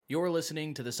You're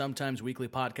listening to the Sometimes Weekly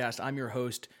podcast. I'm your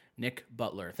host, Nick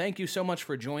Butler. Thank you so much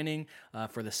for joining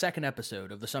for the second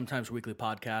episode of the Sometimes Weekly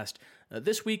podcast.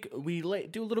 This week, we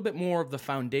do a little bit more of the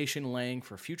foundation laying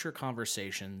for future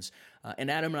conversations.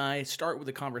 And Adam and I start with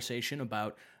a conversation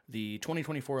about the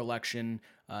 2024 election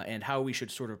and how we should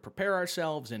sort of prepare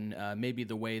ourselves and maybe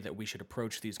the way that we should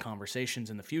approach these conversations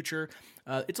in the future.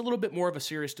 It's a little bit more of a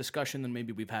serious discussion than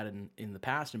maybe we've had in the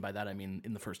past, and by that I mean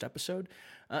in the first episode.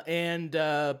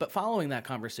 But following that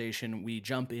conversation, we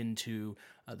jump into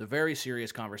the very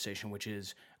serious conversation, which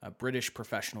is British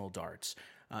professional darts.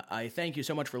 I thank you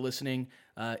so much for listening.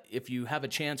 If you have a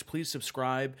chance, please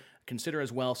subscribe. Consider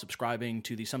as well subscribing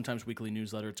to the Sometimes Weekly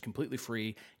newsletter. It's completely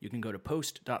free. You can go to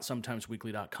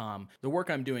post.sometimesweekly.com. The work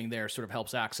I'm doing there sort of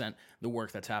helps accent the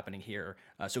work that's happening here.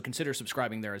 So consider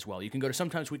subscribing there as well. You can go to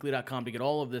sometimesweekly.com to get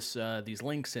all of this, these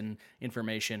links and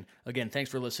information. Again,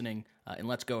 thanks for listening, and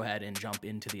let's go ahead and jump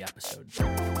into the episode.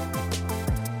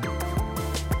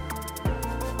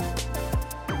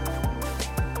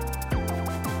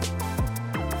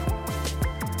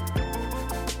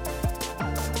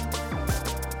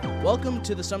 Welcome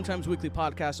to the Sometimes Weekly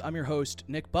podcast. I'm your host,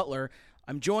 Nick Butler.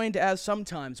 I'm joined as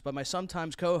sometimes by my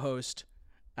sometimes co-host,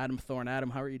 Adam Thorne.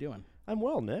 Adam, how are you doing? I'm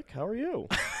well, Nick. How are you?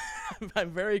 I'm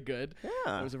very good.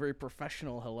 Yeah. It was a very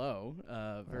professional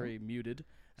hello, very muted.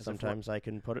 Sometimes I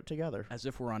can put it together. As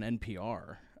if we're on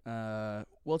NPR.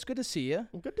 Well, it's good to see you.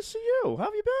 Good to see you. How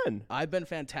have you been? I've been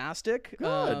fantastic.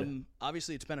 Good.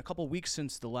 Obviously, it's been a couple weeks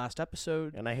since the last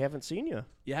episode. And I haven't seen you.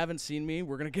 You haven't seen me.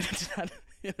 We're going to get into that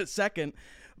in a second.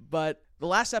 But the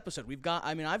last episode,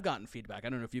 I've gotten feedback. I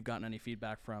don't know if you've gotten any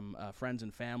feedback from friends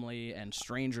and family and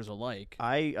strangers alike.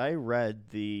 I read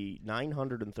the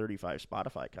 935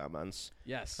 Spotify comments.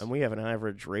 Yes. And we have an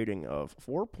average rating of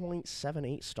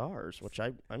 4.78 stars, which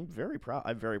I'm very proud.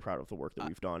 I'm very proud of the work that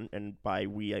we've done. And by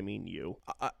we, I mean you.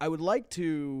 I would like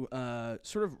to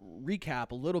sort of recap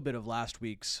a little bit of last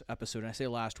week's episode. And I say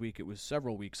last week, it was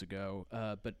several weeks ago,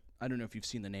 but I don't know if you've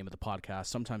seen the name of the podcast,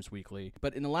 Sometimes Weekly.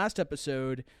 But in the last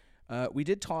episode, we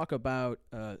did talk about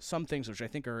some things which I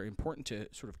think are important to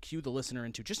sort of cue the listener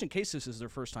into, just in case this is their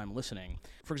first time listening.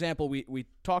 For example, we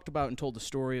talked about and told the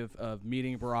story of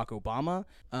meeting Barack Obama,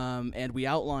 and we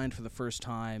outlined for the first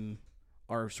time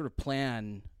our sort of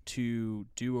plan to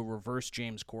do a reverse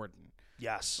James Corden.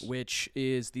 Yes. Which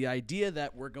is the idea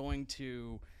that we're going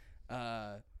to...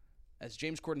 As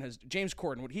James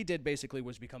Corden, what he did basically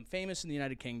was become famous in the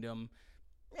United Kingdom,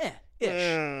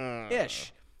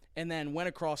 ish, and then went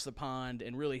across the pond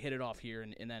and really hit it off here,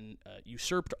 and then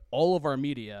usurped all of our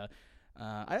media.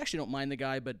 I actually don't mind the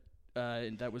guy, but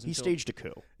that was he staged a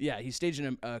coup. Yeah, he staged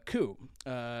a coup.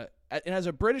 And as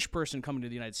a British person coming to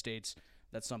the United States,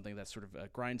 that's something that sort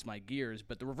of grinds my gears.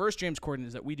 But the reverse James Corden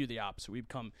is that we do the opposite. We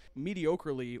become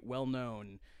mediocrely well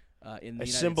known in the United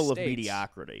States. A symbol of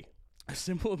mediocrity. A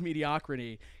symbol of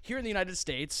mediocrity here in the United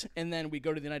States, and then we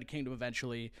go to the United Kingdom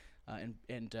eventually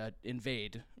and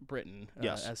invade Britain,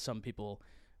 yes. As some people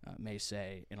may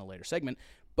say in a later segment.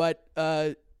 But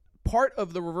part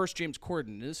of the reverse James Corden,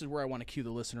 and this is where I want to cue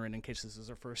the listener in case this is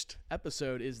our first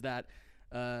episode, is that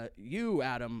you,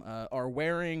 Adam, are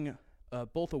wearing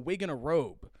both a wig and a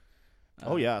robe.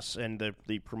 Oh, yes, and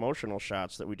the promotional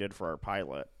shots that we did for our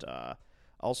pilot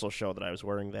also show that I was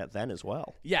wearing that then as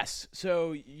well. Yes.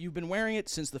 So you've been wearing it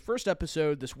since the first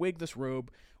episode, this wig, this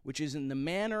robe, which is in the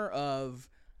manner of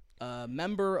a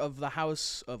member of the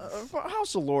House of...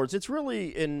 House of Lords. It's really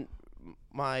in...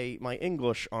 My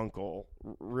English uncle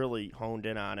really honed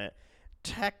in on it.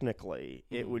 Technically,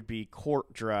 it would be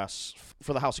court dress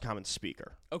for the House of Commons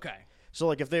Speaker. Okay. So,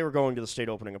 like, if they were going to the state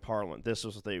opening of Parliament, this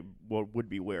is what they would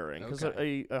be wearing. Because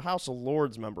a House of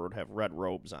Lords member would have red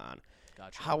robes on.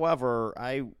 Gotcha. However,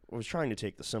 I was trying to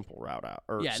take the simple route out,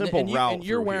 and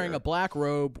you're wearing a black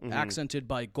robe accented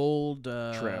by gold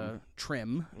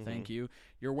trim. Thank you.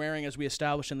 You're wearing, as we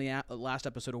established in the last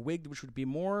episode, a wig which would be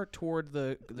more toward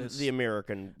the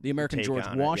American George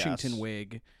Washington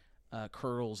wig,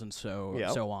 curls and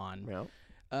so on.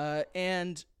 Yep.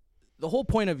 And the whole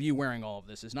point of you wearing all of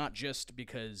this is not just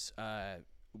because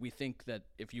we think that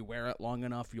if you wear it long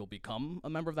enough, you'll become a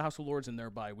member of the House of Lords, and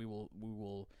thereby we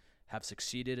will have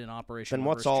succeeded in Operation. Then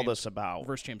what's all this about?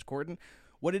 Reverse James Corden.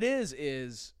 What it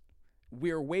is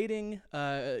we're waiting.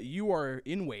 You are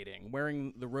in waiting,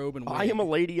 wearing the robe and wig. I am a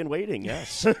lady in waiting,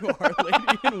 yes. You are a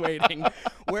lady in waiting,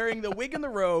 wearing the wig and the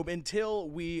robe until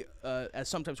we, as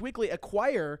Sometimes Weekly,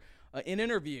 acquire an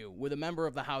interview with a member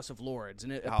of the House of Lords.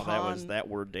 And that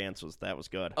word dance was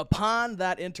good. Upon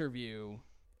that interview,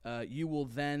 you will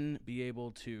then be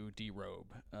able to derobe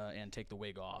and take the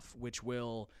wig off, which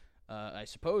will, I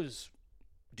suppose,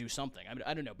 do something.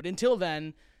 I don't know. But until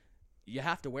then, you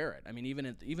have to wear it. I mean,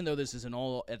 even though this is at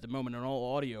the moment an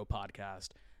all audio podcast,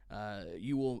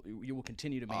 you will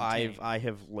continue to maintain. I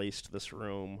have laced this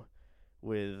room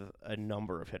with a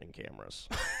number of hidden cameras.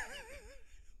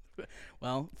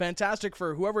 Well, fantastic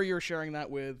for whoever you're sharing that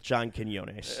with. John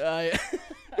Quinones. I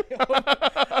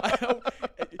hope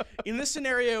in this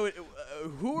scenario,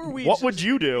 who are we? What would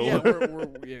you do?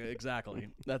 Yeah, exactly.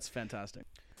 That's fantastic.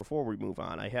 Before we move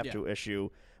on, I have to issue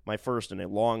my first in a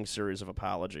long series of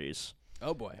apologies.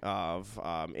 Oh, boy. Of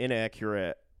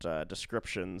inaccurate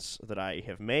descriptions that I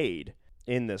have made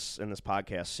in this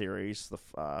podcast series.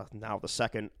 Now the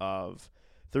second of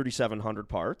 3,700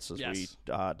 parts, as we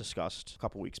discussed a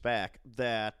couple weeks back.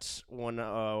 That when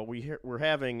we're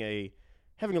having a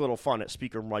little fun at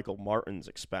Speaker Michael Martin's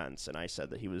expense, and I said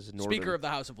that he was Speaker of the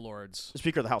House of Lords.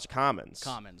 Speaker of the House of Commons.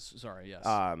 Sorry, yes.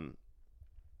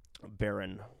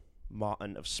 Baron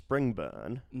Martin of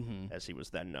Springburn, as he was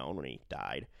then known when he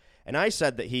died. And I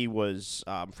said that he was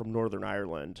from Northern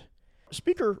Ireland.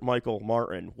 Speaker Michael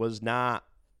Martin was not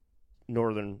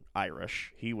Northern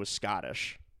Irish. He was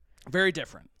Scottish. Very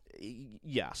different.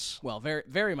 Yes. Well,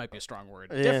 very might be a strong word.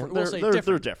 Different. We'll say different.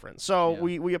 They're different. So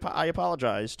I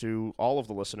apologize to all of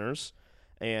the listeners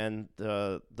and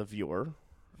the viewer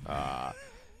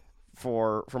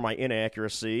for my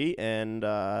inaccuracy, and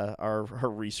our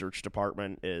research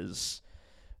department is,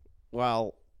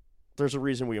 well, there's a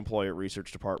reason we employ a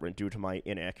research department due to my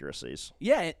inaccuracies.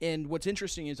 Yeah, and what's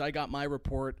interesting is I got my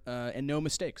report and no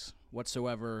mistakes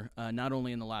whatsoever, not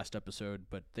only in the last episode,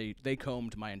 but they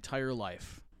combed my entire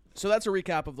life. So that's a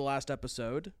recap of the last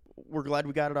episode. We're glad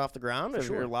we got it off the ground. For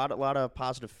sure. A lot of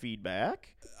positive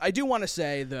feedback. I do want to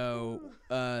say, though,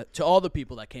 to all the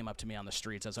people that came up to me on the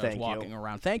streets as I was walking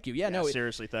around, thank you.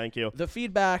 Seriously, thank you. The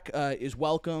feedback is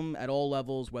welcome at all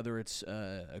levels, whether it's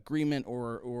agreement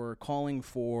or calling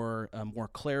for more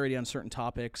clarity on certain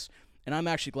topics. And I'm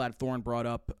actually glad Thorne brought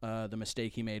up the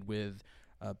mistake he made with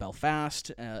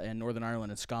Belfast and Northern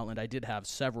Ireland and Scotland. I did have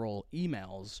several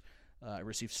emails. I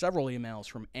received several emails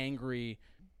from angry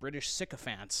British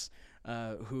sycophants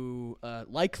who,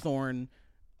 like Thorne,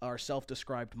 are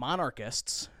self-described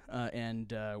monarchists,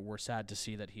 and were sad to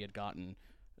see that he had gotten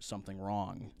something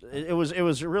wrong. It was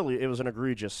an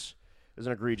egregious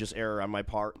error on my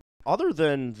part. Other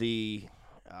than the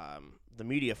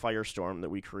media firestorm that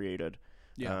we created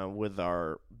with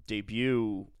our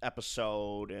debut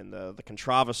episode and the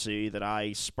controversy that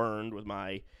I spurned with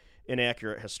my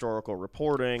inaccurate historical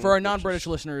reporting. For our non-British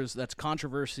listeners, that's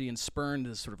controversy, and spurned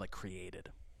is sort of like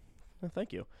created.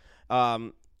 Thank you.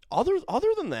 Other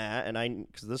than that, and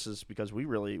because we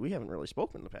haven't really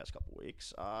spoken in the past couple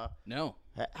weeks. No.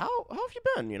 How have you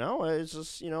been? It's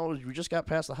just we just got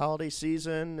past the holiday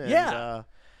season,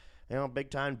 and big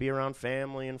time be around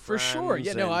family and friends. For sure.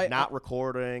 Yeah, and not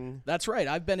recording. That's right.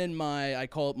 I've been in I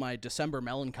call it my December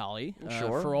melancholy.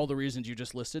 Sure. For all the reasons you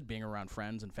just listed, being around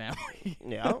friends and family.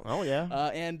 Yeah. Oh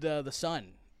yeah. And the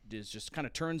sun just kind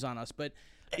of turns on us, but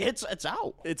it's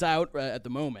out. It's out at the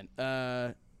moment.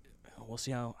 We'll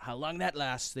see how long that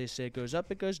lasts. They say it goes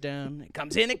up, it goes down. It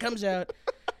comes in, it comes out.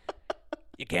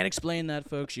 You can't explain that,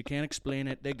 folks. You can't explain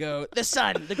it. They go, the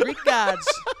sun, the Greek gods.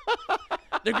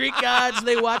 The Greek gods,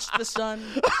 they watched the sun.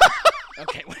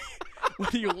 Okay, when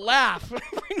you laugh,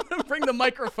 bring the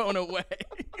microphone away.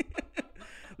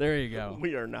 There you go.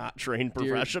 We are not trained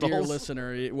professionals. Dear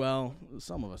listener, well,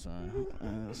 some of us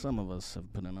are. Some of us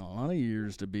have put in a lot of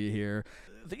years to be here.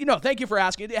 Thank you for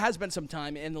asking. It has been some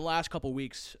time, and the last couple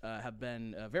weeks have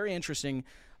been very interesting.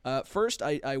 First,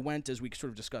 I went, as we sort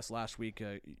of discussed last week.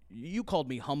 You called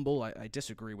me humble. I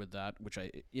disagree with that, which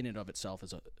in and of itself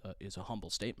is a humble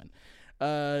statement.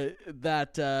 I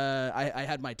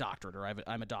had my doctorate, or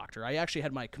I'm a doctor. I actually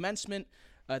had my commencement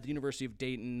at the University of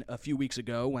Dayton a few weeks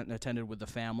ago. Went and attended with the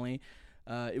family.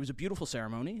 It was a beautiful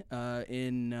ceremony.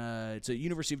 It's a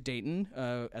University of Dayton,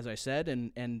 as I said,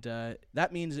 and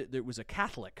that means that it was a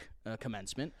Catholic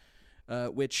commencement,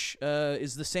 which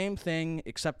is the same thing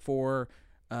except for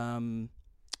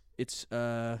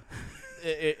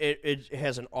it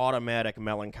has an automatic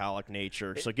melancholic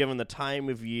nature. So given the time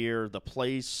of year, the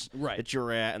place that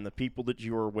you're at, and the people that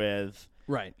you were with,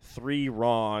 3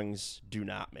 wrongs do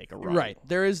not make a right. Right.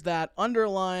 There is that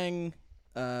underlying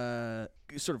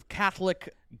sort of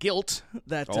Catholic guilt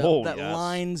that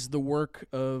lines the work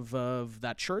of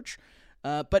that church.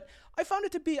 But I found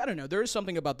it to be, I don't know, there is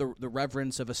something about the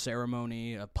reverence of a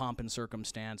ceremony, a pomp and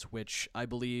circumstance, which I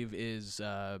believe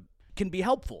can be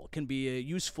helpful, can be a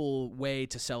useful way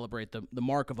to celebrate the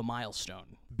mark of a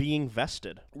milestone. Being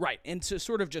vested. Right, and to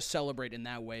sort of just celebrate in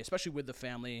that way, especially with the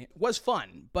family, was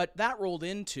fun. But that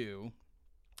the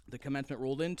commencement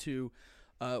rolled into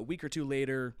a week or two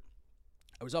later,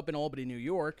 I was up in Albany, New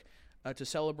York, to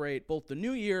celebrate both the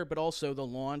new year, but also the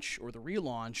launch or the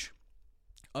relaunch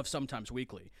of Sometimes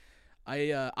Weekly.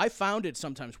 I founded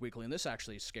Sometimes Weekly, and this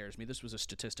actually scares me. This was a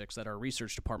statistics that our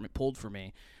research department pulled for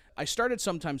me. I started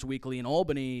Sometimes Weekly in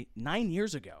Albany 9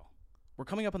 years ago. We're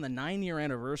coming up on the 9-year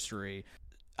anniversary.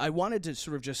 I wanted to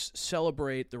sort of just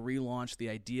celebrate the relaunch, the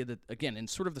idea that, again, in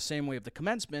sort of the same way of the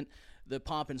commencement, the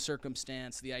pomp and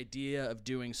circumstance, the idea of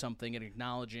doing something and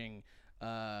acknowledging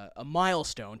a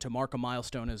milestone, to mark a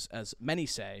milestone, as many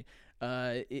say.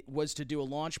 It was to do a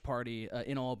launch party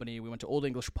in Albany. We went to Old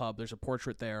English Pub. There's a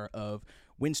portrait there of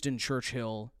Winston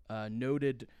Churchill,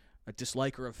 noted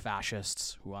disliker of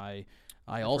fascists, who I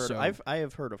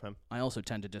have heard of him. I also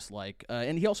tend to dislike,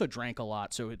 and he also drank a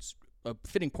lot, so it's a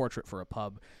fitting portrait for a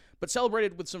pub. But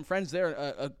celebrated with some friends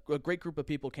there. A great group of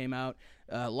people came out.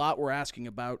 A lot were asking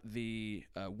about the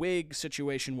wig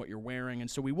situation, what you're wearing,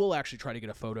 and so we will actually try to get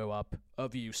a photo up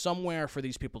of you somewhere for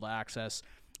these people to access,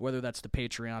 whether that's the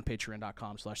Patreon,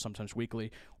 patreon.com/sometimesweekly,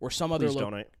 or some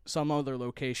other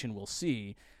location we'll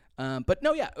see. But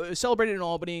no, celebrated in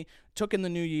Albany, took in the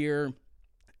new year.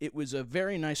 It was a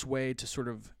very nice way to sort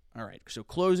of, all right, so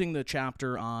closing the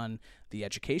chapter on the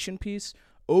education piece,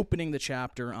 opening the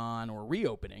chapter on, or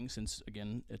reopening, since,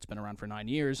 again, it's been around for 9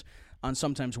 years, on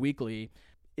Sometimes Weekly.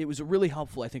 It was a really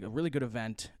helpful, I think, a really good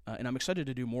event, and I'm excited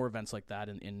to do more events like that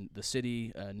in the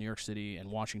city, New York City, and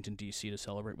Washington, D.C., to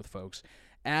celebrate with folks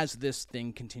as this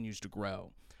thing continues to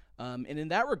grow. And in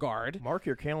that regard, mark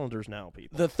your calendars now,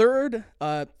 people. The third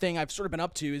thing I've sort of been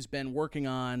up to has been working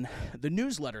on the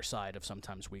newsletter side of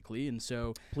Sometimes Weekly, and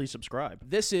so please subscribe.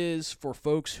 This is for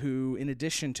folks who, in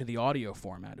addition to the audio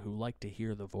format, who like to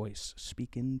hear the voice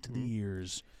speak into the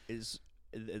ears.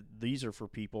 These are for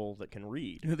people that can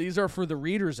read. These are for the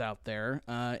readers out there,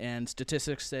 and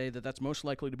statistics say that that's most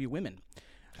likely to be women.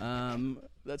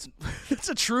 That's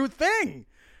a true thing.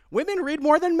 Women read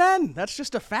more than men. That's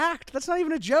just a fact. That's not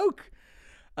even a joke.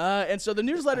 And so the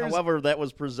newsletter. However, that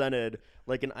was presented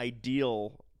like an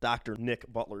ideal Dr. Nick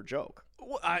Butler joke.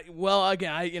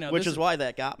 Which is why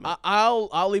that got me.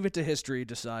 I'll leave it to history to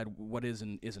decide what is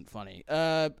and isn't funny.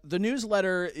 The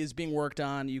newsletter is being worked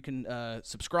on. You can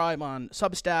subscribe on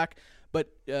Substack. But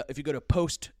if you go to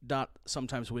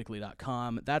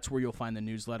post.sometimesweekly.com, that's where you'll find the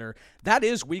newsletter. That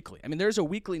is weekly. I mean, there's a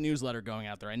weekly newsletter going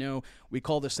out there. I know we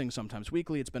call this thing Sometimes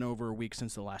Weekly. It's been over a week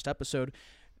since the last episode.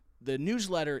 The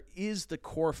newsletter is the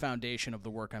core foundation of the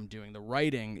work I'm doing. The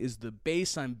writing is the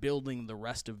base I'm building the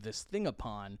rest of this thing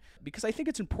upon, because I think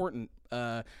it's important.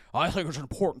 I think it's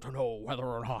important to know whether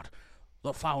or not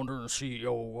the founder and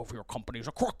CEO of your company is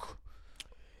a crook.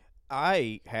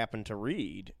 I happened to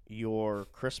read your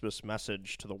Christmas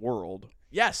message to the world.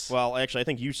 Yes. Well, actually, I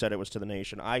think you said it was to the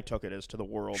nation. I took it as to the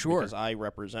world because I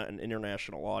represent an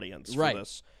international audience for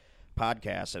this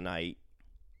podcast. And I,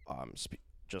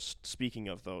 just speaking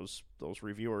of those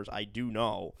reviewers, I do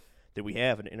know that we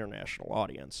have an international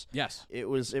audience. Yes. It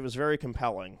was very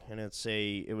compelling, and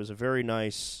it was a very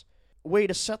nice way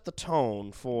to set the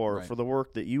tone for the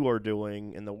work that you are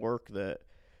doing and the work that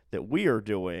we are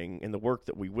doing and the work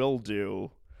that we will do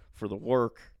for the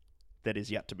work that is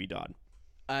yet to be done.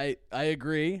 I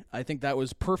agree. I think that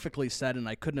was perfectly said, and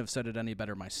I couldn't have said it any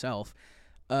better myself.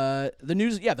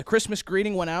 The Christmas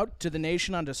greeting went out to the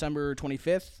nation on December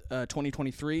 25th,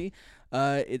 2023.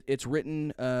 It's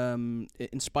written,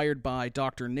 inspired by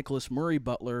Dr. Nicholas Murray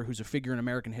Butler, who's a figure in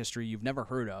American history you've never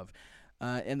heard of.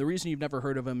 And the reason you've never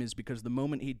heard of him is because the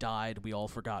moment he died, we all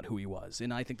forgot who he was.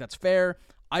 And I think that's fair.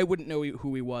 I wouldn't know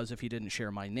who he was if he didn't share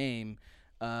my name.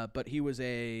 But he was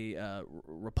a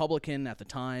Republican at the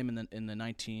time in the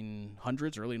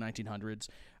 1900s, early 1900s,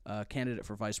 candidate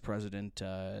for vice president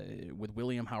with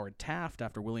William Howard Taft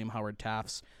after William Howard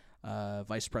Taft's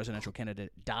vice presidential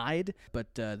candidate died.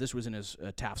 But this was in his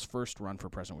Taft's first run for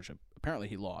president, which apparently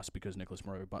he lost because Nicholas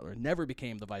Murray Butler never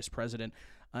became the vice president.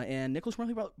 And Nicholas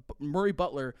Murray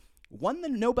Butler won the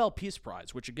Nobel Peace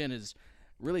Prize, which again is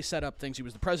really set up things. He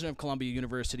was the president of Columbia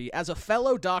University. As a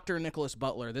fellow Dr. Nicholas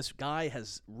Butler, this guy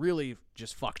has really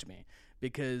just fucked me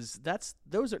because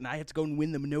and I have to go and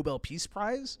win the Nobel Peace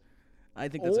Prize. I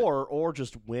think that's or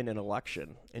just win an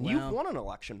election. And you've won an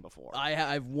election before.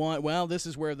 I've won. Well, this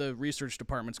is where the research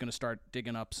department's going to start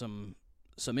digging up some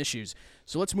issues.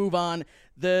 So let's move on.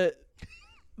 The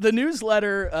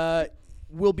newsletter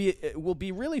will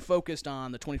be really focused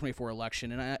on the 2024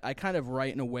 election, and I kind of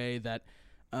write in a way that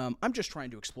I'm just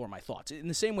trying to explore my thoughts. In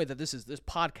the same way that this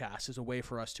podcast is a way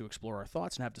for us to explore our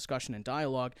thoughts and have discussion and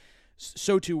dialogue,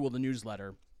 so too will the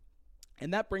newsletter.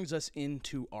 And that brings us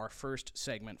into our first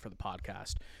segment for the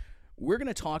podcast. We're going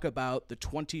to talk about the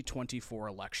 2024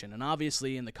 election. And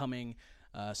obviously in the coming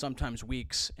sometimes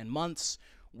weeks and months,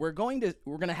 we're going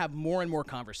to have more and more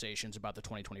conversations about the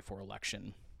 2024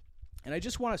 election. And I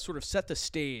just want to sort of set the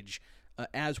stage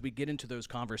as we get into those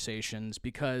conversations,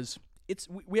 because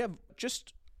we have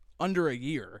just under a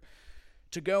year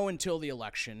to go until the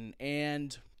election.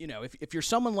 And, if you're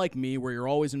someone like me where you're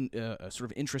always sort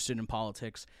of interested in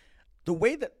politics, the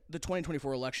way that the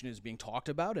 2024 election is being talked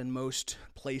about in most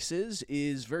places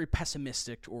is very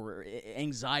pessimistic or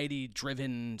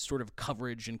anxiety-driven sort of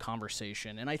coverage and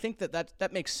conversation. And I think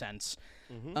that makes sense.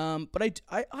 Mm-hmm. But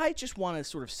I just want to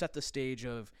sort of set the stage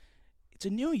of, it's a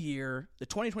new year. The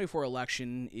 2024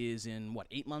 election is in,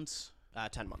 8 months?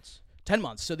 10 months. 10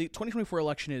 months. So the 2024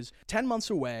 election is 10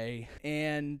 months away,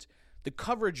 and the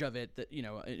coverage of it, that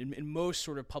in most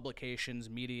sort of publications,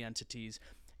 media entities,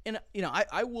 and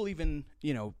I will even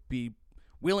be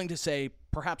willing to say,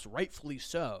 perhaps rightfully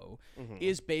so, mm-hmm.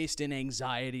 is based in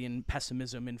anxiety and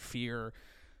pessimism and fear,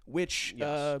 which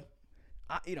yes.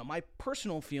 My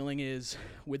personal feeling is,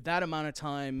 with that amount of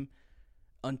time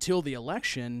until the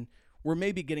election, we're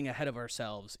maybe getting ahead of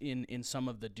ourselves in some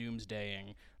of the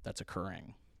doomsdaying that's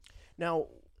occurring. Now,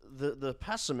 the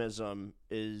pessimism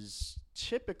is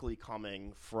typically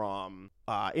coming from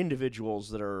individuals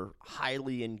that are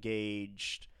highly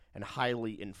engaged and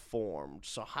highly informed.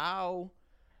 So how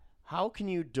can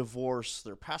you divorce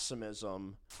their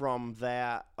pessimism from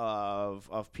that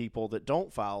of people that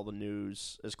don't follow the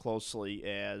news as closely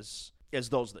as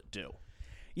those that do?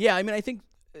 Yeah, I mean, I think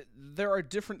there are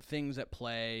different things at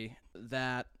play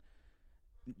that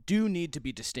do need to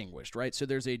be distinguished, right? So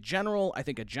there's a general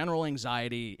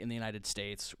anxiety in the United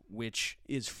States, which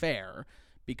is fair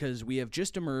because we have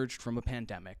just emerged from a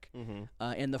pandemic, mm-hmm.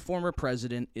 And the former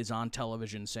president is on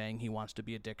television saying he wants to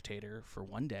be a dictator for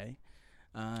one day,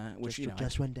 which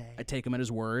just one day. I take him at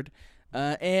his word.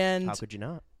 And how could you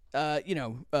not?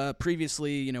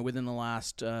 Previously, within the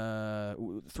last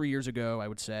 3 years ago, I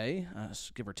would say,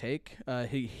 give or take,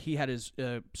 he had his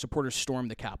supporters storm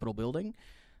the Capitol building,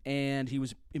 and he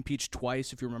was impeached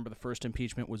twice. If you remember, the first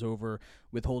impeachment was over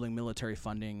withholding military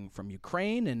funding from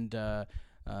Ukraine, and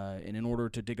in order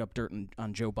to dig up dirt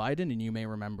on Joe Biden. And you may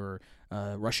remember,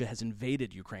 Russia has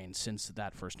invaded Ukraine since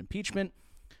that first impeachment.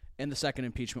 And the second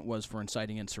impeachment was for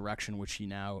inciting insurrection, which he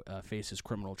now faces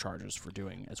criminal charges for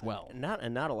doing as well. Not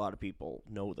a lot of people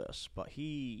know this, but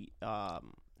he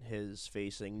is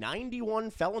facing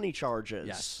 91 felony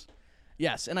charges.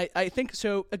 Yes, and I think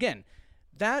so. Again,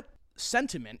 that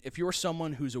sentiment, if you're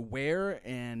someone who's aware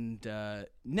and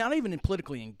not even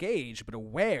politically engaged, but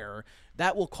aware,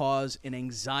 that will cause an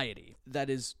anxiety that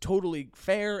is totally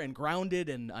fair and grounded.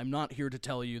 And I'm not here to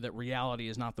tell you that reality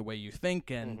is not the way you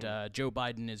think, and mm-hmm. Joe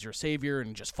Biden is your savior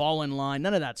and just fall in line.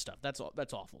 None of that stuff. That's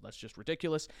awful. That's just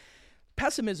ridiculous.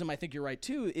 Pessimism, I think you're right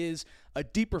too, is a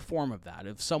deeper form of that,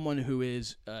 of someone who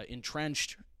is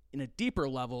entrenched in a deeper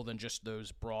level than just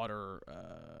those broader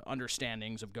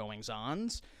understandings of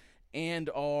goings-ons, and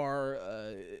are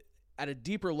at a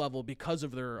deeper level because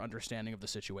of their understanding of the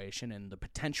situation and the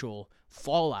potential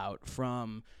fallout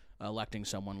from electing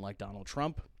someone like Donald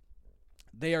Trump.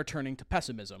 They are turning to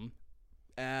pessimism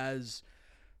as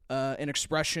an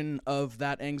expression of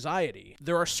that anxiety.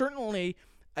 There are certainly,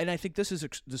 and I think this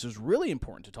is really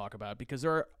important to talk about, because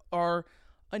there are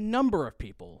a number of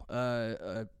people,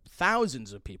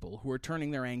 thousands of people, who are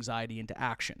turning their anxiety into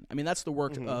action. I mean, that's the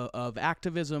work mm-hmm. of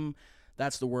activism.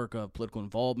 That's the work of political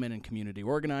involvement and community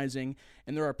organizing,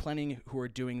 and there are plenty who are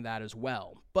doing that as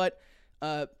well. But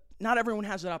not everyone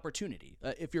has that opportunity.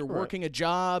 If you're working a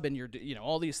job and you're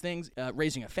all these things,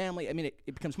 raising a family, I mean,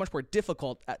 it becomes much more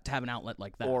difficult to have an outlet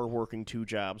like that. Or working two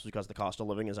jobs because the cost of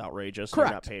living is outrageous. Correct.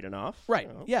 You're not paid enough. Right.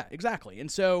 Yeah, exactly.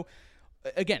 And so,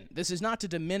 again, this is not to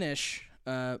diminish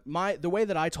the way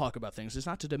that I talk about things is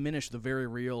not to diminish the very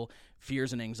real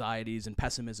fears and anxieties and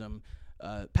pessimism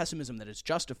that is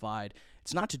justified.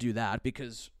 It's not to do that,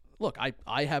 because, look,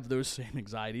 I have those same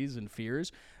anxieties and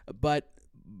fears, but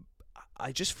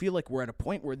I just feel like we're at a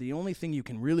point where the only thing you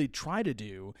can really try to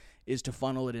do is to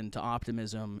funnel it into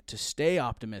optimism, to stay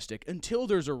optimistic until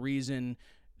there's a reason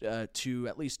to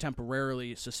at least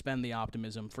temporarily suspend the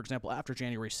optimism. For example, after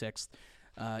January 6th,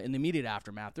 in the immediate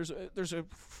aftermath, there's a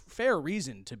fair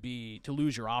reason to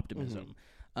lose your optimism.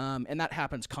 Mm-hmm. And that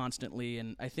happens constantly,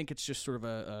 and I think it's just sort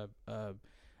of a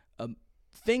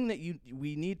thing that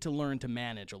we need to learn to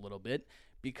manage a little bit,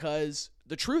 because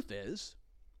the truth is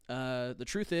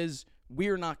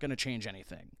we're not going to change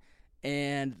anything,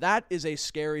 and that is a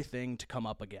scary thing to come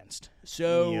up against.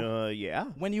 So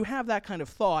when you have that kind of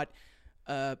thought,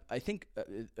 I think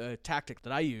a tactic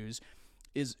that I use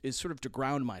is sort of to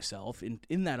ground myself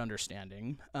in that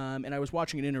understanding. And I was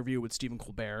watching an interview with Stephen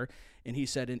Colbert, and he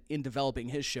said in developing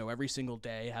his show every single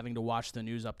day, having to watch the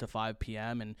news up to 5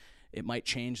 p.m., and it might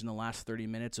change in the last 30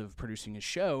 minutes of producing his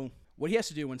show, what he has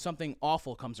to do when something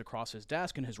awful comes across his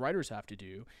desk, and his writers have to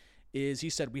do, is he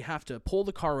said we have to pull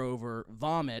the car over,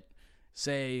 vomit,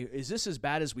 say, is this as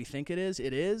bad as we think it is?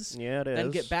 It is. Yeah, it is.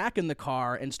 Then get back in the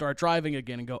car and start driving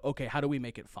again and go, okay, how do we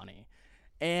make it funny?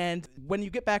 And when you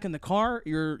get back in the car,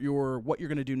 your what you're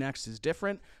going to do next is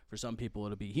different. For some people,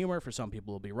 it'll be humor. For some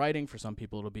people, it'll be writing. For some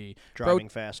people, it'll be driving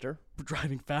faster.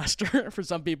 For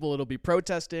some people, it'll be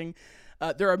protesting.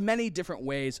 There are many different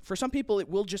ways. For some people, it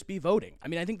will just be voting. I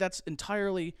mean, I think that's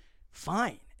entirely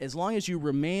fine as long as you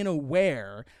remain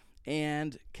aware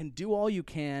and can do all you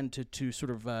can to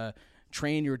sort of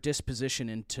train your disposition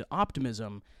into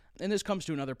optimism. And this comes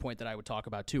to another point that I would talk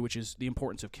about too, which is the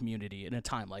importance of community in a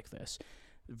time like this.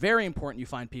 Very important you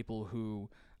find people who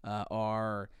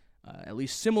are at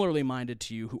least similarly minded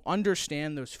to you, who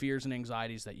understand those fears and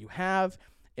anxieties that you have,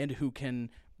 and who can,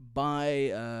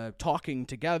 by talking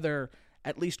together,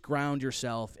 at least ground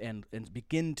yourself and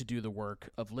begin to do the work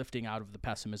of lifting out of the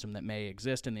pessimism that may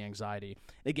exist and the anxiety.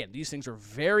 Again, these things are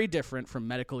very different from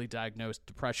medically diagnosed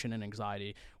depression and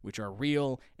anxiety, which are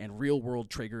real, and real-world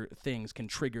trigger things can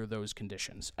trigger those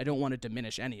conditions. I don't want to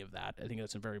diminish any of that. I think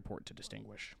that's very important to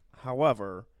distinguish.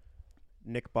 However,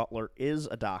 Nick Butler is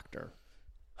a doctor.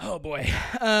 Oh, boy.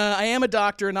 I am a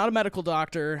doctor, not a medical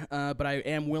doctor, but I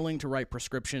am willing to write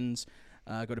prescriptions.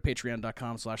 Go to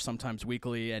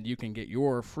patreon.com/sometimesweekly, and you can get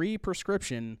your free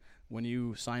prescription when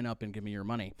you sign up and give me your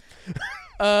money.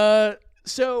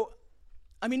 So,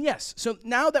 I mean, yes. So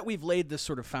now that we've laid this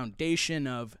sort of foundation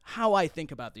of how I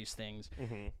think about these things,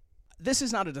 this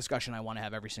is not a discussion I want to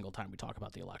have every single time we talk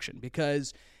about the election,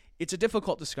 because it's a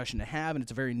difficult discussion to have, and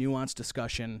it's a very nuanced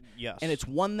discussion. Yes. And it's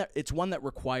one that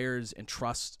requires and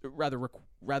trusts,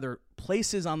 rather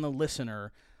places on the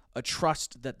listener a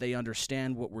trust that they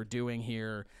understand what we're doing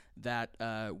here, that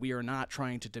we are not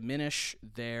trying to diminish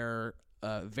their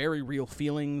very real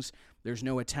feelings. There's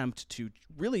no attempt to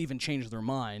really even change their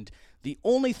mind. The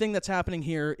only thing that's happening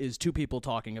here is two people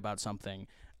talking about something.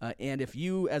 And if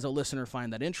you, as a listener,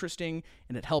 find that interesting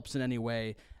and it helps in any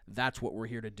way, that's what we're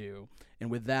here to do. And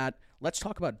with that, let's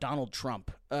talk about Donald Trump.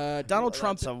 Donald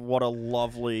Trump. What a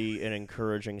lovely and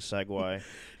encouraging segue.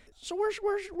 So where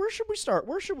should we start?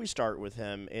 Where should we start with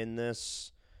him in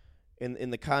this, in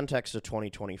the context of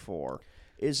 2024?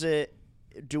 Is it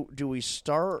do we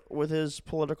start with his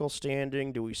political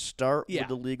standing? Do we start with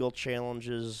the legal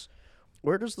challenges?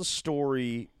 Where does the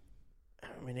story?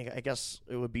 I mean, I guess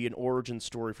it would be an origin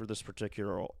story for this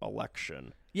particular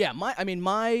election. Yeah,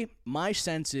 my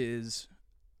sense is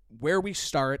where we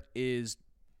start is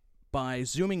by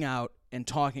zooming out and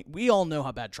talking. We all know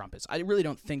how bad Trump is. I really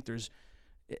don't think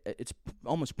it's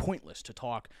almost pointless to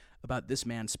talk about this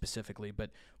man specifically,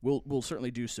 but we'll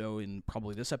certainly do so in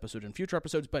probably this episode and future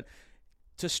episodes. But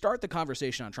to start the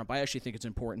conversation on Trump, I actually think it's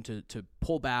important to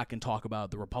pull back and talk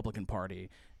about the Republican Party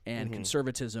and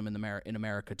conservatism in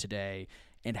America today,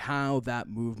 and how that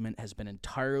movement has been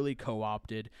entirely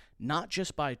co-opted, not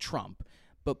just by Trump,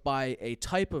 but by a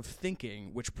type of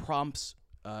thinking which props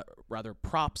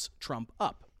Trump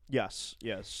up. Yes,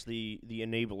 the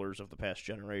enablers of the past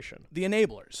generation. The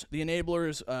enablers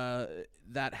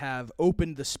that have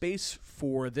opened the space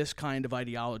for this kind of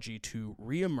ideology to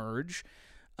reemerge.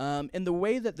 And the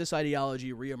way that this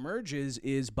ideology reemerges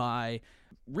is by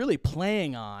really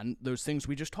playing on those things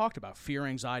we just talked about, fear,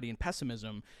 anxiety, and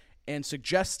pessimism, and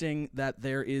suggesting that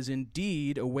there is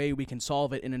indeed a way we can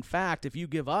solve it. And in fact, if you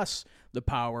give us the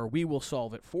power, we will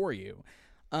solve it for you.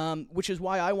 Which is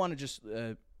why I want to just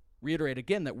reiterate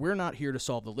again that we're not here to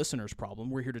solve the listener's problem.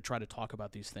 We're here to try to talk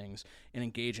about these things and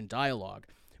engage in dialogue.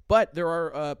 But there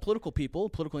are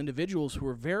political individuals who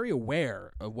are very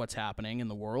aware of what's happening in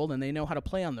the world, and they know how to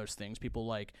play on those things. People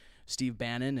like Steve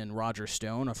Bannon and Roger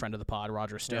Stone, a friend of the pod,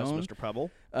 Roger Stone. Yes, Mr. Pebble.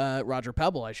 Roger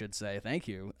Pebble, I should say. Thank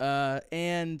you.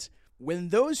 And when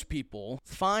those people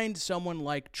find someone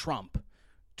like Trump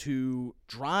to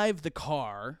drive the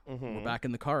car, we're back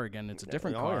in the car again. It's a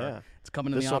different car. Yeah. It's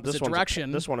coming in the opposite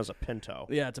direction. This one is a Pinto.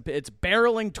 Yeah, it's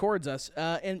barreling towards us.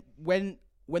 And when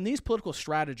these political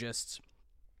strategists,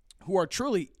 who are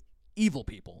truly evil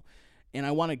people, and I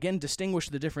want to again distinguish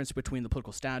the difference between the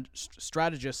political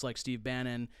strategists like Steve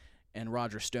Bannon and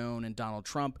Roger Stone and Donald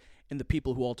Trump and the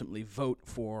people who ultimately vote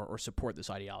for or support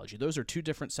this ideology. Those are two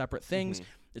different separate things.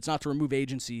 It's not to remove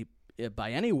agency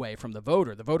by any way from the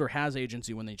voter. The voter has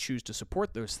agency when they choose to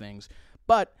support those things.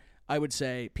 But I would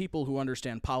say people who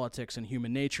understand politics and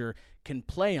human nature can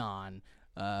play on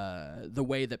the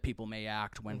way that people may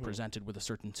act when presented with a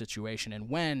certain situation. And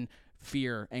when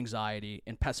fear, anxiety,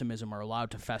 and pessimism are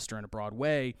allowed to fester in a broad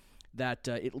way, that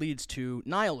it leads to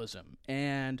nihilism.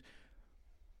 And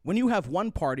when you have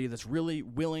one party that's really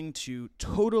willing to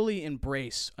totally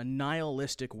embrace a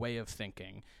nihilistic way of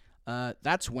thinking,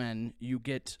 that's when you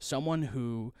get someone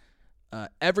who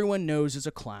everyone knows is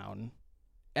a clown,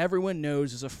 everyone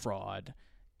knows is a fraud,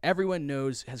 everyone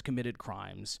knows has committed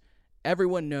crimes,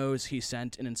 everyone knows he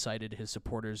sent and incited his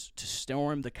supporters to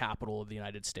storm the Capitol of the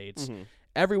United States,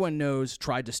 everyone knows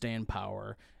tried to stay in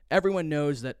power, everyone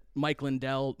knows that Mike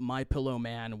Lindell, My Pillow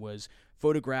Man, was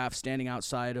photographed standing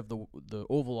outside of the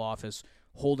Oval Office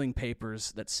holding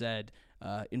papers that said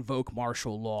invoke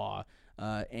martial law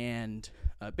and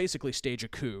basically stage a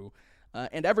coup.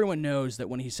 And everyone knows that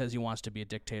when he says he wants to be a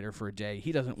dictator for a day,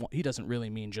 he doesn't really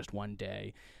mean just one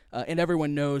day. And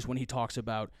everyone knows when he talks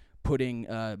about putting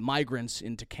migrants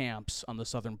into camps on the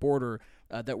southern border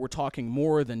that we're talking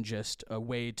more than just a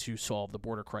way to solve the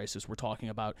border crisis. We're talking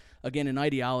about, again, an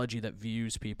ideology that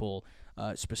views people,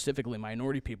 specifically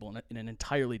minority people, in an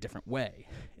entirely different way.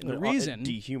 And the reason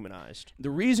dehumanized. The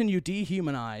reason you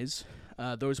dehumanize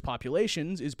those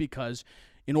populations is because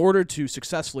in order to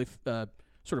successfully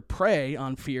sort of prey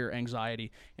on fear,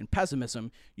 anxiety, and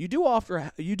pessimism, you do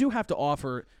have to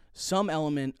offer some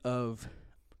element of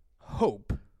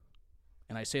hope.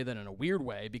 And I say that in a weird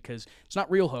way because it's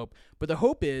not real hope, but the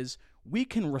hope is we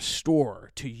can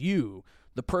restore to you,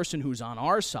 the person who's on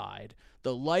our side,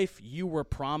 the life you were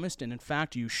promised and in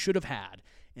fact you should have had.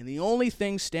 And the only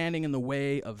thing standing in the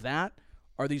way of that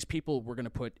are these people we're going to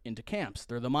put into camps.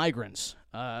 They're the migrants,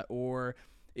 or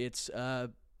it's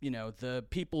the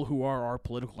people who are our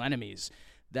political enemies.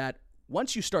 That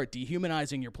once you start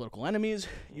dehumanizing your political enemies,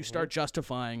 you start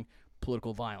justifying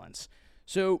political violence.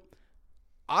 So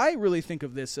I really think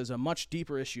of this as a much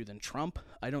deeper issue than Trump.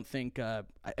 I don't think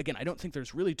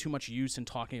there's really too much use in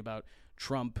talking about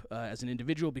Trump as an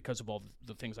individual because of all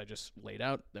the things I just laid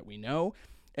out that we know.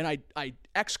 And I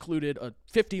excluded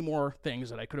 50 more things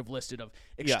that I could have listed of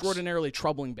extraordinarily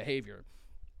troubling behavior.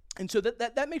 And so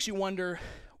that makes you wonder,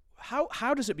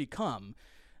 how does it become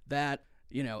that,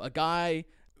 a guy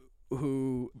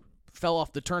who fell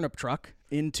off the turnip truck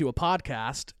into a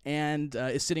podcast and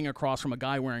is sitting across from a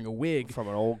guy wearing a wig. From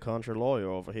an old country lawyer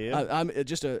over here. I'm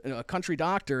just a country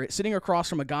doctor sitting across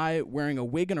from a guy wearing a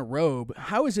wig and a robe.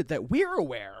 How is it that we're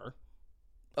aware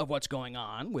of what's going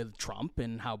on with Trump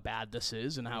and how bad this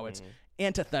is and how it's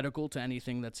antithetical to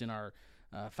anything that's in our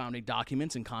founding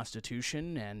documents and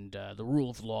Constitution and the rule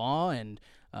of law and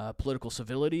political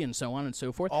civility and so on and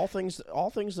so forth? All things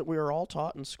that we are all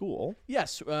taught in school.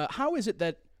 Yes. How is it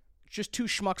that just two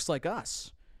schmucks like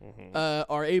us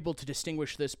are able to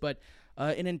distinguish this, but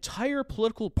an entire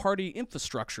political party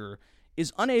infrastructure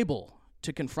is unable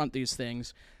to confront these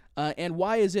things? And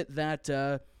why is it that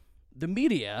the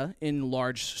media, in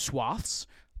large swaths,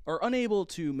 are unable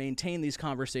to maintain these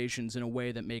conversations in a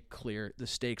way that make clear the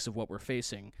stakes of what we're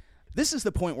facing? This is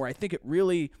the point where I think it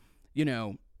really,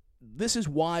 this is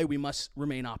why we must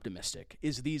remain optimistic,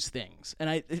 is these things. And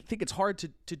I think it's hard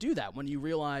to do that when you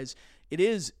realize it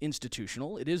is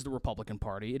institutional, it is the Republican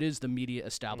Party, it is the media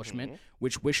establishment,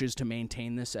 which wishes to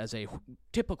maintain this as a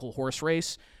typical horse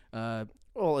race.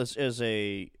 Well, as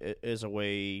a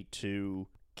way to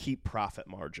keep profit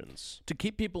margins. To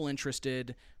keep people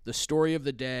interested, the story of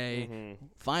the day,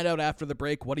 find out after the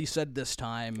break what he said this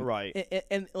time. Right.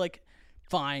 And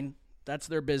fine. That's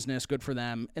their business. Good for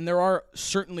them. And there are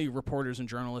certainly reporters and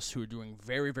journalists who are doing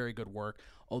very, very good work,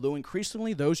 although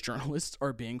increasingly those journalists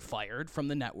are being fired from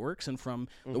the networks and from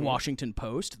the Washington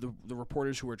Post. The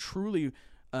reporters who are truly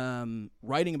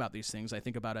writing about these things. I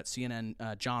think about at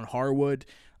CNN, John Harwood,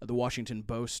 the Washington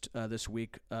Post this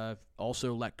week,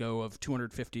 also let go of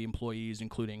 250 employees,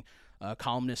 including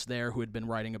columnists there who had been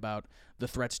writing about the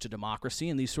threats to democracy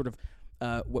and these sort of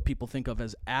what people think of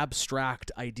as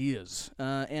abstract ideas.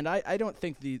 And I don't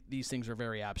think these things are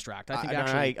very abstract. I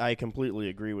think I completely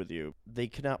agree with you. They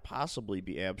cannot possibly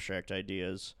be abstract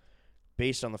ideas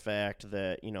based on the fact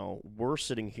that, we're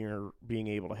sitting here being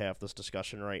able to have this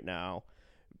discussion right now.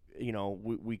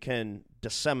 We can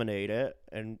disseminate it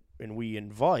and we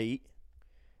invite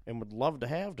and would love to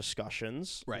have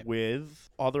discussions with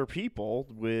other people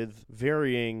with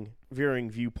varying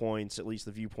viewpoints, at least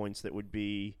the viewpoints that would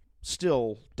be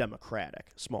still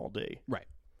democratic, small d. Right.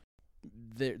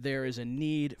 There is a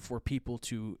need for people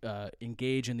to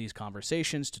engage in these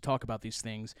conversations, to talk about these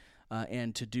things,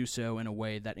 and to do so in a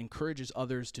way that encourages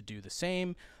others to do the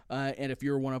same. And if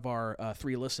you're one of our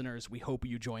 3 listeners, we hope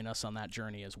you join us on that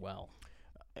journey as well.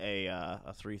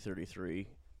 A 333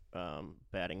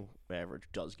 batting average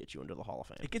does get you into the Hall of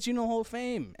Fame. It gets you into the Hall of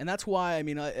Fame, and that's why, I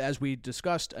mean, as we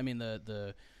discussed, I mean,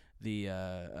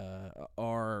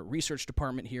 our research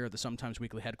department here at the Sometimes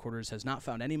Weekly headquarters has not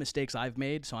found any mistakes I've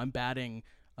made, so I'm batting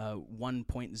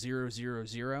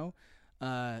 1.000.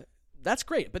 That's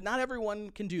great, but not everyone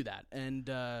can do that. And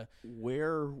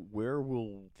where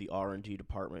will the R&D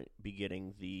department be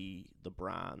getting the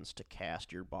bronze to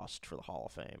cast your bust for the Hall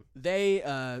of Fame?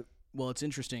 Well, it's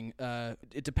interesting.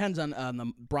 It depends on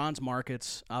the bronze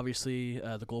markets. Obviously,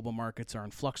 the global markets are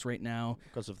in flux right now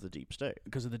because of the deep state.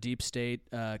 Because of the deep state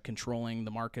controlling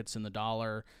the markets and the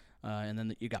dollar, and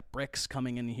then you got BRICS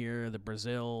coming in here: the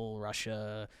Brazil,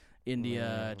 Russia,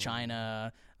 India,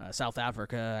 China, South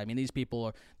Africa. I mean, these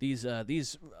people, these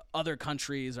other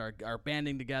countries are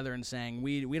banding together and saying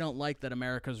we don't like that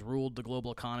America's ruled the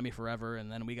global economy forever, and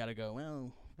then we got to go,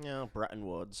 well. Yeah, Bretton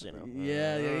Woods,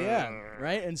 Yeah.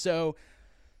 Right? And so,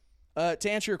 to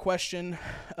answer your question,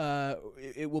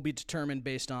 it will be determined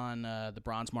based on the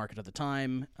bronze market at the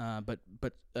time, but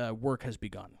work has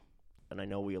begun. And I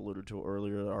know we alluded to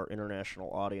earlier our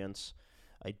international audience.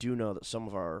 I do know that some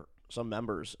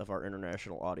members of our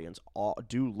international audience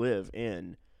do live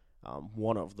in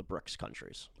one of the BRICS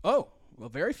countries. Oh, well,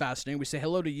 very fascinating. We say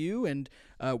hello to you, and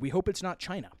we hope it's not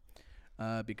China.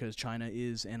 Because China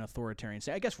is an authoritarian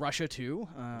state. I guess Russia, too.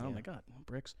 Oh, my God.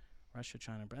 BRICS, Russia,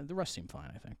 China. The rest seem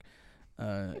fine, I think.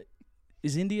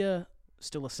 Is India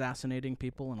still assassinating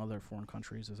people in other foreign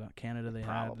countries? Is that Canada they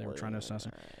had? They were trying to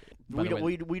assassinate.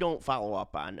 We don't follow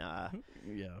up on,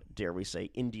 dare we say,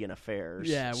 Indian affairs,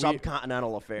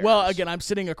 subcontinental affairs. Well, again, I'm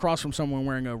sitting across from someone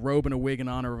wearing a robe and a wig in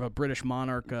honor of a British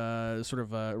monarch, sort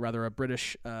of a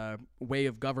British way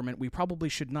of government. We probably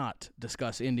should not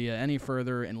discuss India any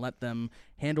further and let them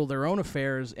handle their own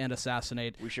affairs and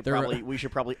assassinate. We should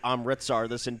probably Amritsar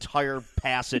this entire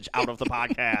passage out of the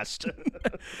podcast.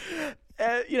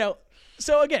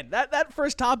 So again, that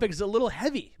first topic is a little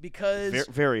heavy because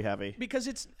very heavy because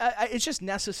it's just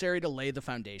necessary to lay the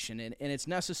foundation and it's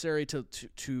necessary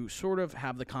to sort of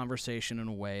have the conversation in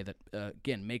a way that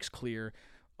again makes clear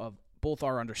of both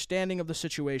our understanding of the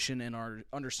situation and our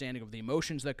understanding of the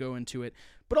emotions that go into it,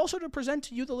 but also to present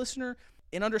to you, the listener,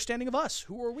 an understanding of us.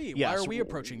 Who are we? Yes, why are we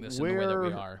approaching this in the way that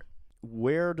we are?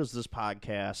 Where does this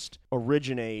podcast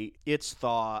originate its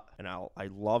thought? And I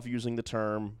love using the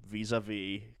term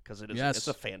vis-a-vis because it's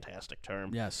a fantastic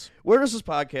term. Yes. Where does this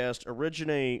podcast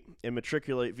originate and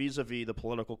matriculate vis-a-vis the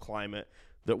political climate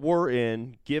that we're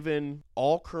in, given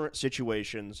all current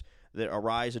situations that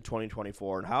arise in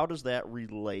 2024, and how does that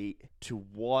relate to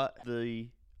what the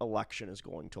election is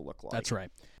going to look like? That's right.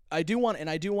 I do want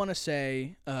to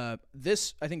say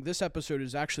this. I think this episode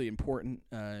is actually important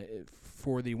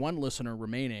for the one listener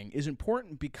remaining. Is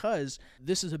important because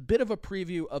this is a bit of a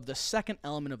preview of the second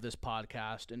element of this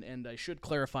podcast, and I should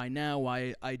clarify now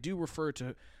why I do refer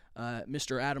to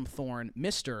Mr. Adam Thorne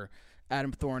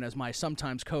as my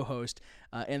sometimes co-host,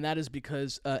 and that is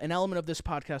because an element of this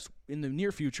podcast in the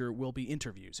near future will be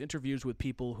interviews with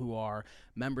people who are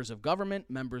members of government,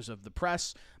 members of the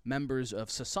press, members of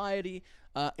society,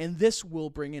 and this will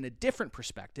bring in a different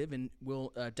perspective and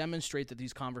will demonstrate that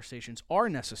these conversations are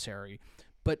necessary.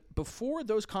 But before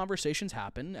those conversations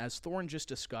happen, as Thorne just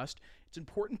discussed, it's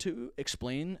important to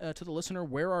explain to the listener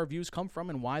where our views come from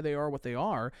and why they are what they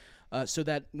are, so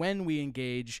that when we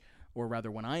engage, or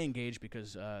rather when I engage,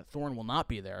 because Thorne will not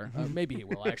be there. Maybe he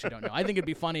will. I actually don't know. I think it'd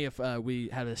be funny if we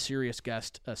had a serious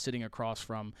guest sitting across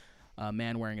from a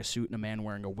man wearing a suit and a man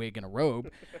wearing a wig and a robe.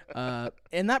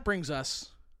 And that brings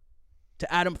us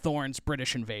to Adam Thorne's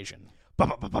British Invasion.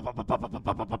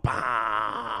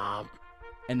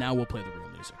 And now we'll play the real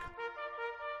music.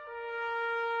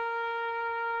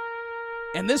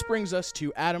 And this brings us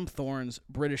to Adam Thorne's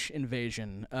British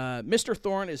Invasion. Mr.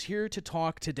 Thorne is here to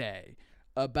talk today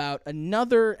about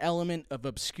another element of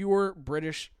obscure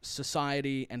British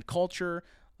society and culture.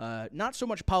 Not so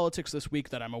much politics this week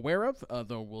that I'm aware of,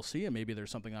 though we'll see, and maybe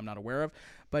there's something I'm not aware of.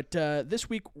 But this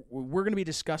week, we're going to be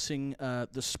discussing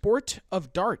the sport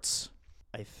of darts.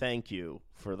 I thank you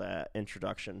for that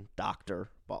introduction, Dr.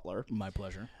 Butler. My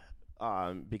pleasure.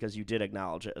 Because you did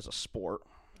acknowledge it as a sport.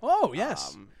 Oh,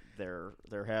 yes.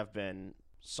 There have been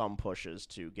some pushes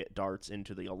to get darts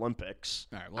into the Olympics.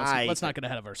 All right, well, let's not get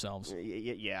ahead of ourselves.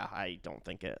 Yeah, I don't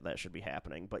think that should be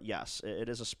happening. But yes, it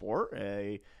is a sport.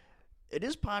 It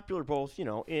is popular both,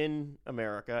 in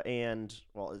America and,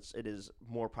 well, it is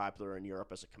more popular in Europe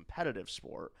as a competitive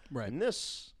sport. Right. In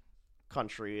this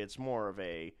country, it's more of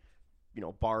a,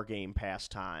 bar game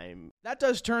pastime. That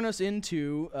does turn us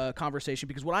into a conversation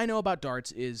because what I know about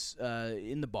darts is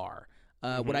in the bar.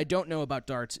 What I don't know about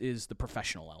darts is the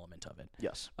professional element of it.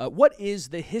 Yes. What is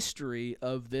the history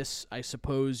of this, I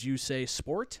suppose you say,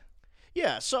 sport?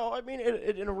 Yeah, so, I mean,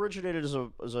 it originated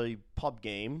as a pub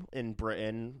game in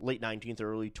Britain, late 19th,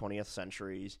 early 20th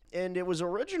centuries, and it was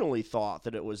originally thought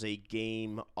that it was a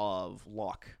game of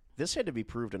luck. This had to be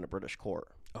proved in a British court.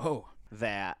 Oh.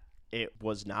 That it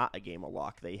was not a game of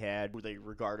luck. They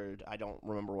regarded, I don't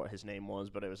remember what his name was,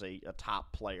 but it was a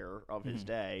top player of his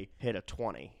day, hit a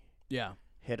 20. Yeah.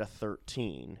 Hit a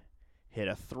 13, hit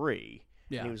a 3.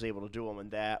 Yeah. And he was able to do them,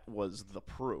 and that was the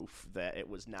proof that it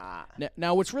was not.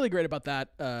 Now what's really great about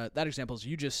that example is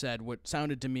you just said what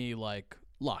sounded to me like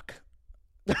luck.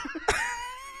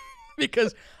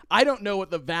 Because I don't know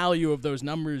what the value of those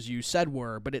numbers you said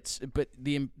were, but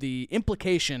the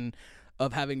implication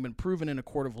of having been proven in a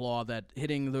court of law that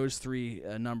hitting those three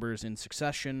numbers in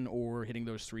succession or hitting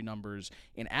those three numbers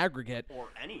in aggregate, or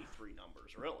any three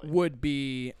numbers really, would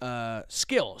be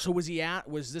skill. So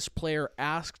was this player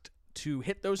asked to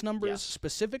hit those numbers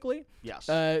specifically? Yes.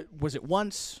 Was it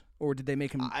once, or did they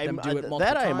make them do it multiple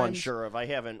that times? I am unsure of. I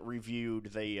haven't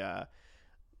reviewed the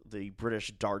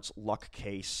British darts luck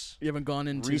case. You haven't gone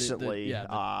into recently.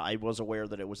 I was aware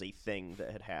that it was a thing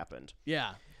that had happened.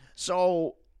 Yeah.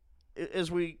 So as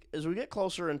we get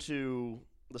closer into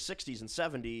the 60s and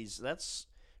 70s, that's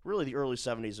really the early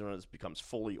 70s when it becomes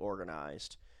fully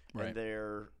organized. Right. And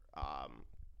there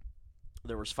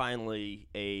was finally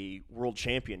a world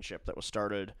championship that was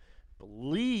started, I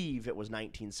believe it was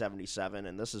 1977,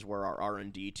 and this is where our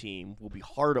R&D team will be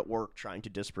hard at work trying to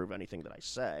disprove anything that I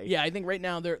say. Yeah, I think right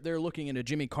now they're looking into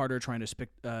Jimmy Carter trying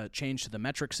to change to the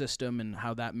metric system and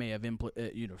how that may have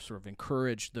sort of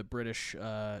encouraged the British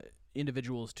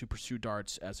individuals to pursue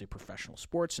darts as a professional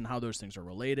sports and how those things are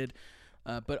related.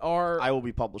 But I will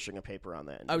be publishing a paper on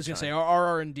that. I was going to say our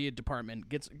R&D department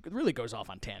really goes off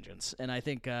on tangents, and I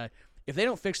think if they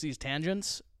don't fix these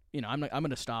tangents, I'm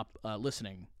going to stop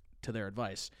listening to their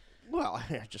advice. Well,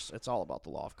 it's all about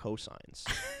the law of cosines.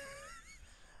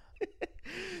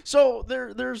 So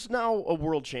there's now a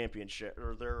world championship,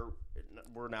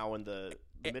 we're now in the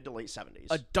mid to late 70s.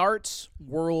 A darts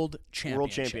world championship.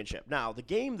 World championship. Now the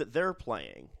game that they're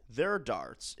playing, their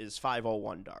darts is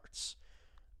 501 darts.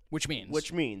 Which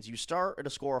means you start at a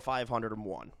score of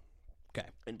 501. Okay.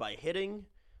 And by hitting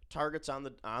targets on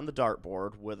the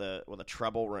dartboard with a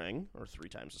treble ring, or 3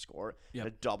 times the score, and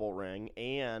a double ring,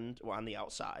 and on the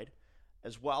outside,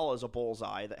 as well as a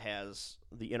bullseye that has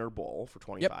the inner bowl for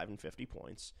 25 and 50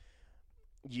 points,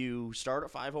 you start at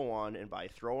 501, and by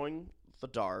throwing the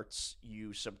darts,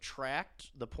 you subtract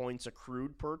the points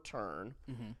accrued per turn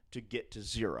to get to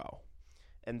 0.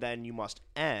 And then you must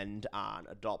end on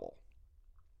a double.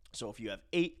 So if you have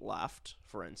 8 left,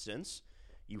 for instance,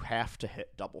 you have to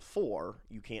hit double 4.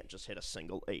 You can't just hit a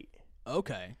single 8.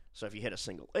 Okay. So if you hit a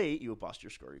single 8, you bust your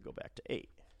score. You go back to 8.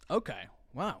 Okay.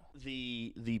 Wow.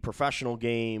 The professional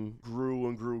game grew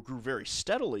and grew very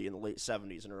steadily in the late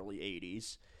 70s and early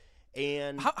 80s.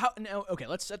 And how now? Okay,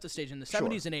 let's set the stage. In the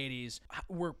 70s and 80s,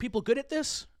 were people good at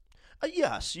this?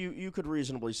 Yes, you could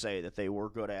reasonably say that they were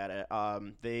good at it.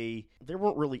 They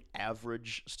weren't really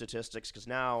average statistics, because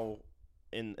now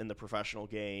in the professional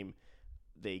game,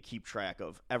 they keep track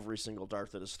of every single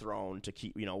dart that is thrown to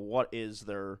keep, what is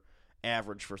their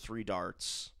average for 3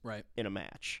 darts in a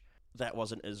match. That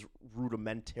wasn't as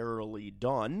rudimentarily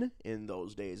done in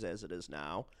those days as it is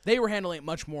now. They were handling it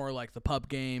much more like the pub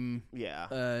game.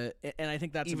 Yeah. And I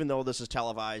think that's... Even though this is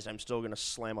televised, I'm still going to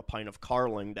slam a pint of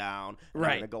Carling down. And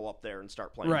I'm going to go up there and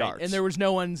start playing darts. And there was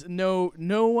no one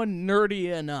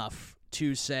nerdy enough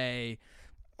to say,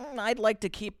 I'd like to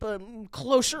keep a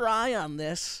closer eye on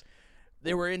this.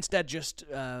 They were instead just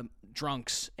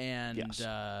drunks and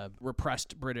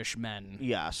repressed British men.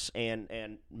 Yes, and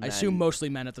men, I assume mostly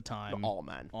men at the time. All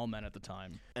men. All men at the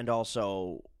time. And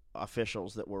also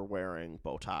officials that were wearing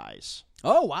bow ties.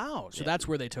 Oh, wow. So that's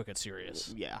where they took it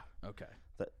serious. Yeah. Okay.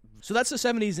 So that's the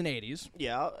 70s and 80s.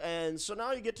 Yeah, and so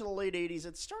now you get to the late 80s.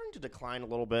 It's starting to decline a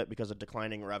little bit because of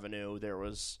declining revenue. There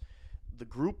was the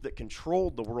group that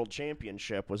controlled the World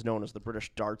Championship was known as the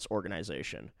British Darts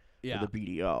Organization. Yeah. The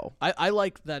BDO. I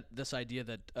like this idea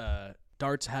that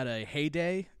darts had a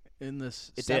heyday in the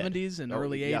 70s and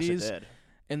early 80s. Yes, it did.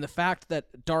 And the fact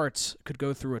that darts could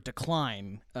go through a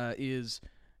decline is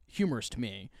humorous to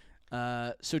me.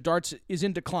 So darts is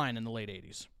in decline in the late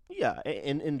 80s. Yeah,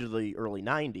 and into the early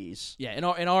 90s. Yeah,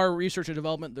 in our research and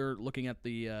development, they're looking at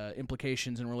the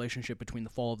implications and relationship between the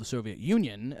fall of the Soviet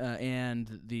Union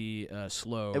and the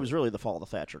slow... It was really the fall of the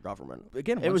Thatcher government.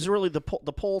 Again, it was really the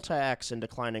poll tax and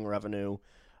declining revenue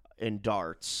in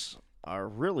darts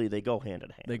they go hand in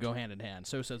hand. They go hand in hand.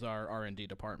 So says our R&D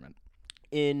department.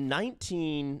 In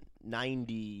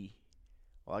 1990,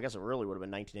 well, I guess it really would have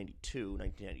been 1992,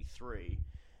 1993,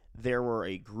 there were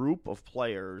a group of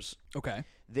players. Okay.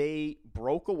 They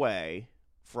broke away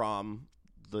from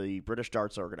the British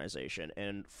Darts Organization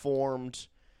and formed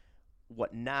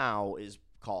what now is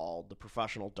called the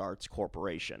Professional Darts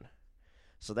Corporation.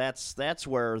 So that's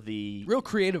where the real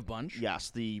creative bunch. Yes,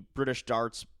 the British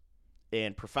Darts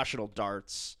and Professional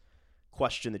Darts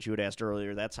question that you had asked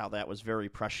earlier, that's how that was very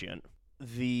prescient.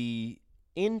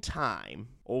 In time,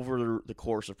 over the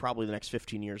course of probably the next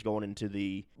 15 years, going into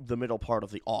the middle part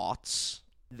of the aughts,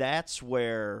 that's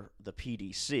where the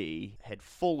PDC had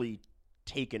fully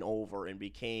taken over and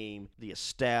became the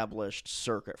established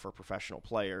circuit for professional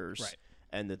players. Right.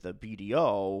 And that the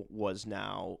BDO was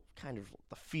now kind of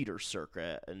the feeder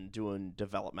circuit and doing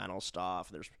developmental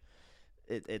stuff.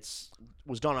 It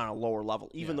was done on a lower level,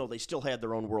 even though they still had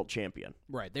their own world champion.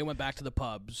 Right. They went back to the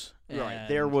pubs. Right.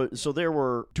 There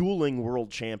were dueling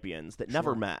world champions that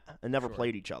never met and never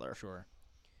played each other. Sure.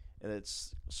 And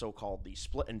it's so-called the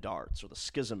split in darts or the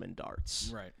schism in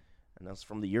darts. Right. And that's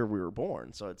from the year we were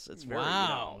born. So it's very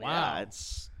wow. Yeah,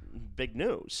 it's big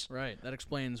news. Right. That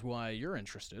explains why you're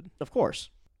interested. Of course.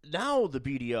 Now the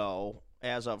BDO,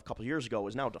 as of a couple years ago,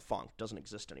 is now defunct. Doesn't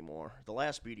exist anymore. The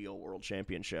last BDO World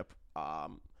Championship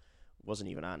wasn't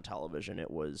even on television.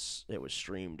 It was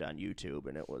streamed on YouTube,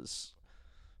 and it was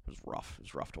rough. It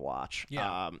was rough to watch.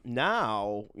 Yeah.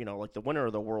 Now, like the winner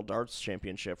of the World Darts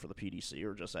Championship for the PDC,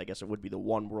 or just I guess it would be the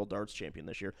one World Darts champion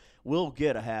this year, will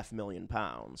get £500,000.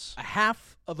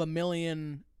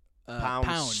 £500,000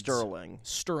 pounds sterling.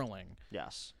 Sterling.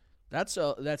 Yes. That's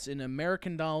in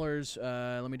American dollars.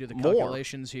 Let me do the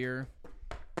calculations here.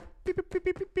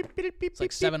 It's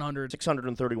like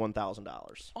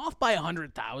 $631,000. Off by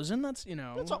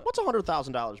 $100,000. That's what's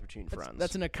 $100,000 between friends?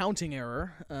 That's an accounting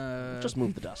error. Just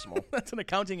move the decimal. That's an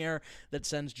accounting error that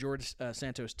sends George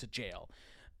Santos to jail.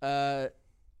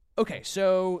 Okay,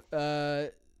 so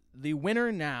the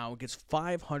winner now gets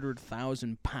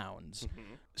 £500,000. Mm-hmm.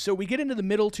 So we get into the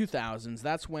middle 2000s.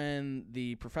 That's when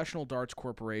the Professional Darts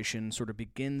Corporation sort of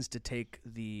begins to take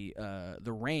the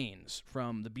reins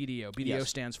from the BDO. BDO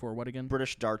stands for what again?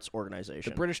 British Darts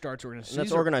Organization. The British Darts Organization. And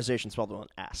that's organization spelled with an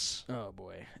S. Oh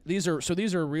boy, these are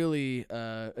really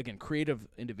again creative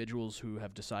individuals who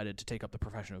have decided to take up the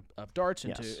profession of darts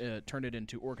and to turn it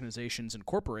into organizations and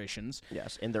corporations.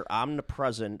 Yes, and their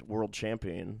omnipresent world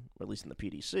champion, at least in the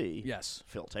PDC. Yes,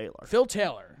 Phil Taylor. Phil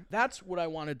Taylor. That's what I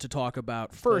wanted to talk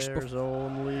about first. There's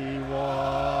only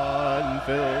one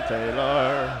Phil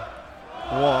Taylor.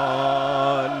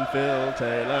 One Phil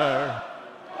Taylor.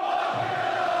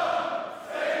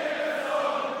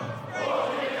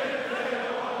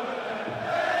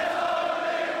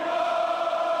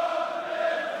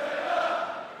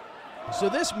 So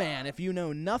this man, if you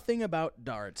know nothing about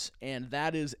darts, and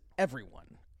that is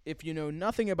everyone, if you know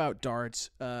nothing about darts,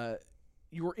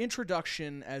 your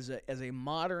introduction as a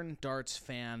modern darts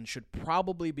fan should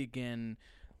probably begin,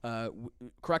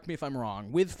 correct me if I'm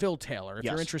wrong, with Phil Taylor, if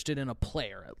you're interested in a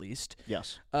player at least.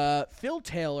 Yes. Phil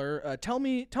Taylor, tell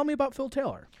me about Phil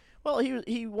Taylor. Well,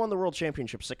 he won the world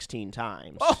championship 16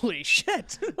 times. Holy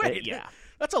shit. Wait,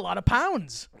 that's a lot of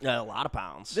pounds. A lot of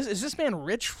pounds. Is this man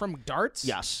rich from darts?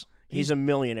 Yes. He's a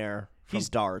millionaire from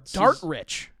darts. Dart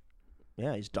rich.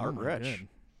 Yeah, he's dart rich. Good.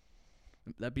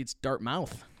 That beats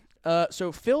Dartmouth.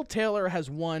 So Phil Taylor has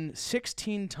won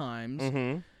 16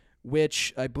 times,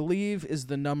 which I believe is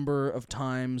the number of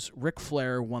times Ric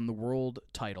Flair won the world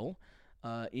title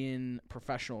in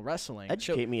professional wrestling.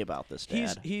 Educate me about this,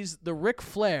 Dad. He's the Ric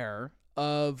Flair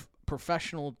of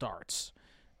professional darts.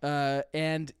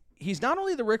 And he's not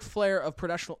only the Ric Flair of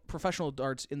professional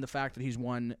darts in the fact that he's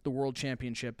won the world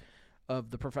championship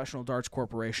of the Professional Darts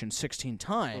Corporation 16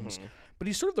 times, but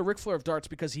he's sort of the Ric Flair of darts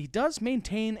because he does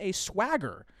maintain a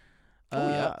swagger.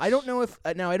 Yes. I don't know if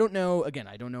I don't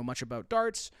know much about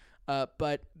darts,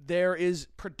 but there is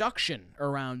production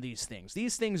around these things.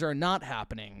 These things are not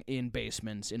happening in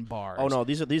basements, in bars. Oh no,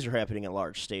 these are happening at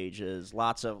large stages.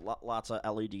 Lots of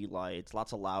LED lights,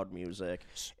 lots of loud music,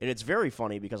 and it's very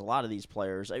funny because a lot of these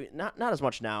players, not as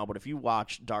much now, but if you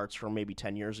watch darts from maybe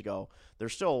 10 years ago, they're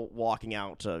still walking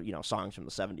out to songs from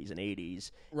the 70s and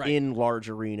 80s in large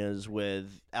arenas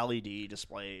with LED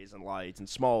displays and lights and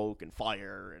smoke and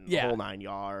fire and the whole 9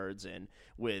 yards, and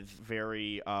with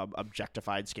very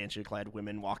objectified, scantily clad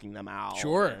women walking them out.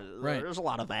 Sure, right. There's a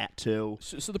lot of that too.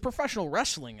 So the professional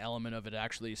wrestling element of it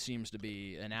actually seems to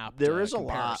be an apt There is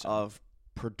comparison. A lot of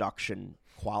production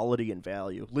quality and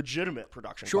value, legitimate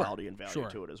production quality and value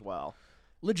to it as well.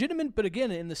 Legitimate, but again,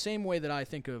 in the same way that I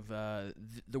think of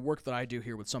the work that I do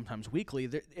here with Sometimes Weekly,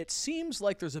 it seems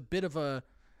like there's a bit of a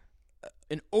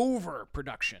an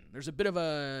overproduction. There's a bit of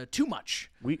a too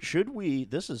much. We should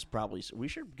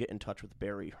get in touch with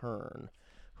Barry Hearn,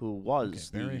 who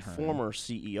was former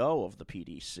CEO of the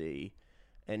PDC,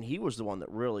 and he was the one that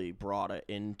really brought it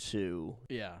into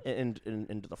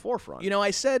into the forefront.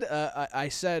 I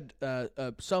said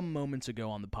some moments ago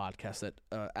on the podcast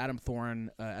that Adam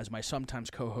Thorne, as my sometimes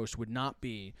co-host, would not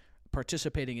be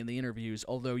participating in the interviews,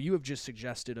 although you have just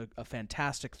suggested a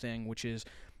fantastic thing, which is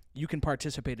you can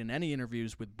participate in any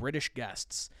interviews with British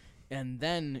guests, and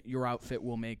then your outfit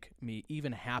will make me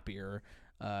even happier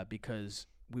because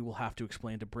we will have to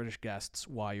explain to British guests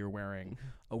why you're wearing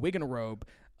a wig and a robe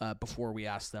before we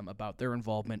ask them about their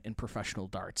involvement in professional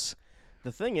darts.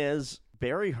 The thing is,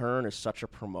 Barry Hearn is such a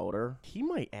promoter. He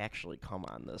might actually come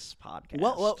on this podcast.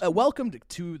 Well, welcome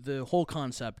to the whole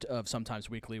concept of Sometimes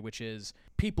Weekly, which is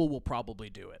people will probably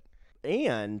do it.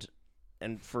 And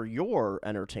for your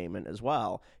entertainment as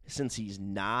well, since he's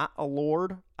not a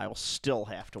lord, I will still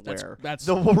have to wear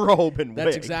the robe and wig.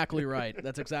 That's exactly right.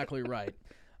 That's exactly right.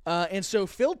 And so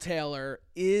Phil Taylor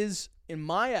is, in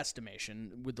my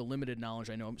estimation, with the limited knowledge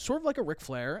I know, sort of like a Ric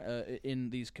Flair in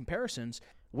these comparisons.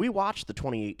 We watched the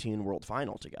 2018 World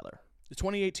Final together. The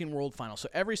 2018 World Final. So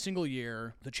every single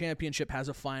year, the championship has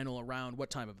a final around what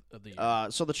time of the year?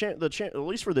 So at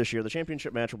least for this year, the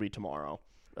championship match will be tomorrow,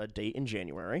 a date in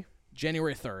January.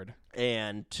 January 3rd.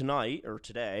 And tonight, or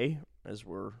today, as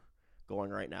we're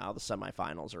going right now, the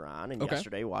semifinals are on. And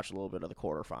yesterday, we watched a little bit of the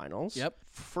quarterfinals. Yep.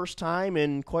 First time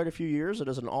in quite a few years, it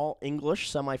is an all-English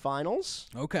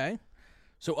semifinals. Okay.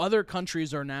 So other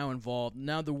countries are now involved.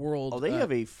 Now the world... Oh, they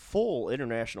have a full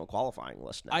international qualifying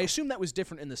list now. I assume that was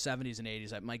different in the 70s and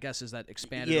 80s. My guess is that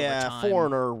expanded over time. Yeah,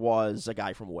 foreigner was a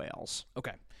guy from Wales.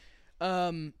 Okay.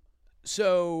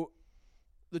 So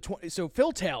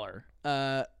Phil Taylor,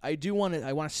 I want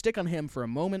to stick on him for a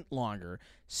moment longer.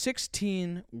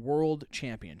 16 world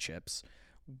championships.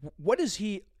 What is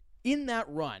he in that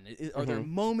run? Are there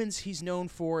moments he's known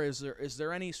for? Is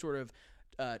there any sort of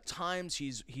times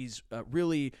he's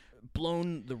really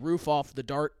blown the roof off the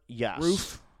dart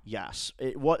roof? Yes.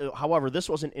 However, this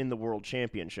wasn't in the World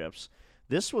Championships.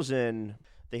 This was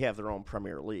they have their own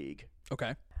Premier League.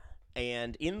 Okay.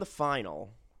 And in the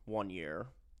final one year,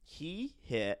 he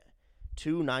hit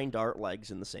 2 9-dart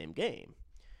legs in the same game.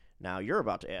 Now, you're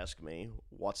about to ask me,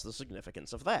 what's the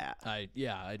significance of that? I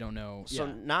don't know. So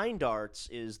 9 darts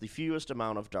is the fewest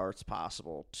amount of darts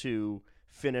possible to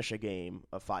finish a game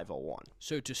of 501.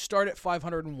 So to start at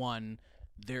 501,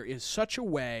 there is such a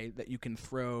way that you can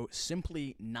throw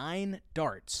simply 9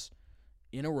 darts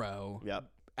in a row. Yep.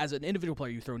 As an individual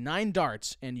player, you throw 9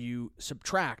 darts and you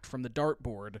subtract from the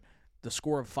dartboard the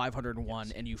score of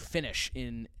 501, and you finish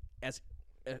in as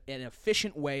an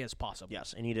efficient way as possible.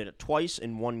 Yes, and he did it twice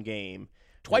in one game.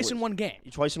 Twice in one game?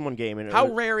 Twice in one game. And how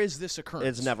rare is this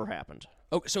occurrence? It's never happened.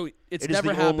 Oh, so it's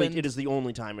never happened. It is the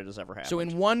only time it has ever happened. So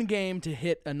in one game to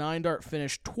hit a 9-dart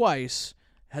finish twice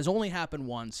has only happened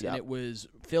once, and it was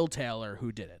Phil Taylor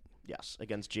who did it. Yes,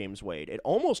 against James Wade. It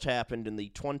almost happened in the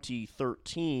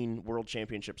 2013 World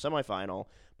Championship semifinal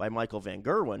by Michael Van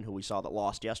Gerwen, who we saw that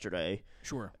lost yesterday.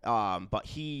 Sure. But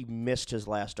he missed his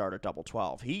last dart at double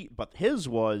 12. But his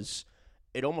was...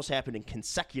 It almost happened in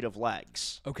consecutive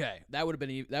legs. Okay, that would have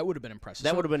been impressive.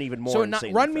 That would have been even more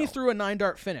insane. So run me through a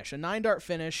 9-dart finish. A 9-dart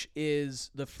finish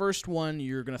is the first one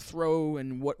you're going to throw,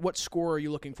 and what score are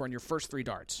you looking for in your first 3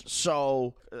 darts?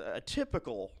 So a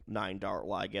typical 9-dart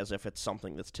leg, as if it's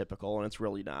something that's typical, and it's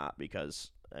really not,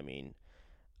 because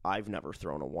I've never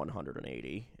thrown a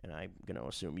 180, and I'm going to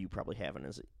assume you probably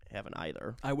haven't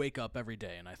either. I wake up every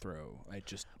day and I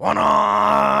just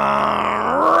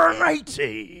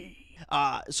 180.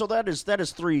 So that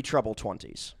is 3 treble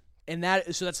 20s. And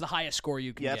that's the highest score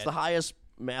you can get. Yeah, it's the highest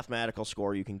mathematical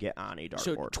score you can get on a dartboard.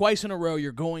 So twice in a row,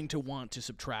 you're going to want to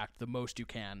subtract the most you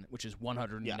can, which is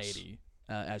 180, yes.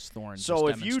 As Thorne So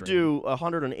just if you do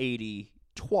 180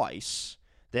 twice,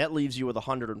 that leaves you with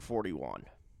 141.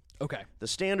 Okay. The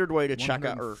standard way to check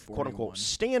out, or quote-unquote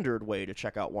standard way to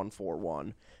check out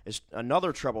 141 is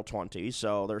another treble 20,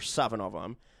 so there's 7 of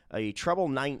them. A treble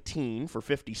 19 for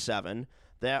 57.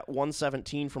 That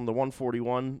 117 from the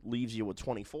 141 leaves you with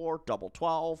 24, double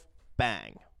 12,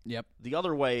 bang. Yep. The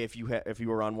other way, if you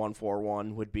were on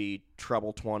 141, would be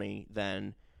treble 20,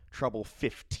 then treble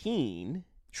 15,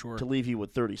 sure, to leave you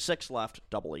with 36 left,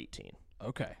 double 18.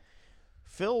 Okay.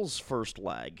 Phil's first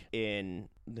leg in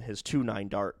his 2-9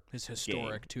 dart, his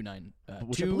historic 2-9,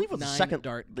 which I believe was the second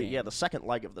dart game. Yeah, the second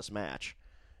leg of this match,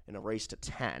 in a race to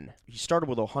 10. He started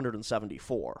with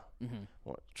 174,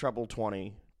 treble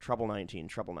 20. Treble 19,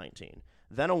 treble 19.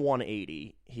 Then a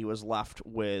 180. He was left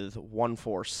with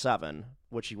 147,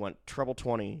 which he went treble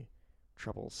 20,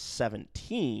 treble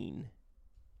 17,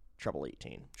 treble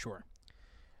 18. Sure.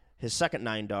 His second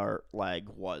 9-dart leg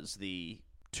was the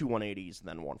 2 180s and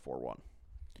then 141.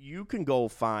 You can go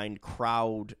find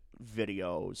crowd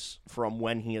videos from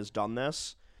when he has done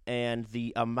this, and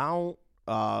the amount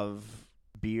of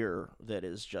beer that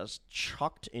is just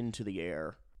chucked into the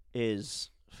air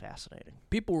is fascinating.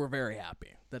 People were very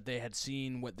happy that they had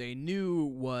seen what they knew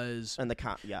was... And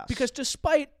yes. Because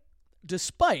despite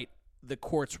the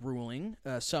court's ruling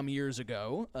some years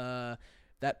ago,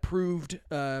 that proved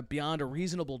beyond a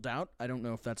reasonable doubt. I don't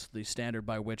know if that's the standard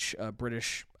by which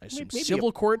British, I assume,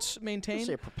 civil courts maintain. Let's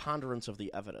say a preponderance of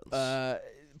the evidence.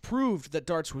 Proved that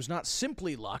darts was not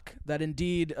simply luck, that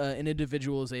indeed an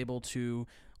individual is able to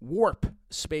warp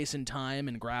space and time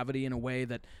and gravity in a way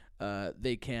that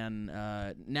they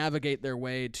can navigate their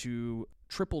way to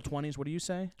triple 20s. What do you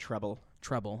say? Treble.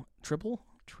 Triple.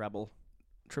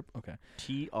 Okay.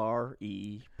 Treble.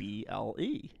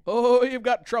 Oh, you've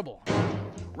got trouble.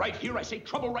 Right here, I say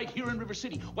trouble right here in River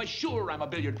City. Why, sure, I'm a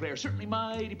billiard player. Certainly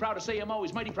mighty proud to say I'm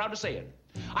always mighty proud to say it.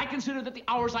 I consider that the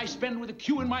hours I spend with a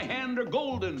cue in my hand are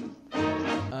golden.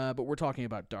 But we're talking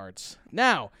about darts.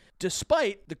 Now,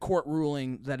 despite the court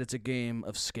ruling that it's a game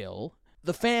of skill,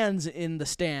 the fans in the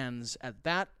stands at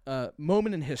that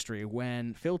moment in history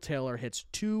when Phil Taylor hits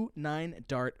 2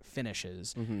 9-dart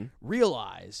finishes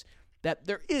realize that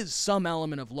there is some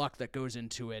element of luck that goes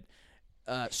into it.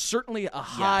 Certainly a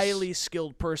highly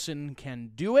skilled person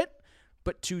can do it,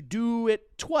 but to do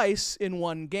it twice in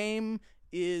one game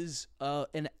is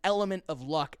an element of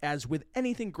luck. As with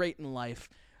anything great in life,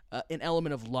 an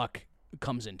element of luck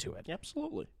comes into it.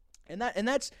 Absolutely. And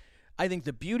that's, I think,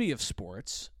 the beauty of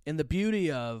sports and the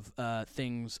beauty of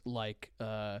things like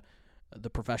the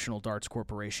Professional Darts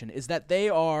Corporation is that they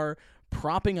are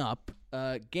propping up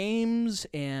games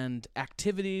and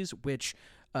activities which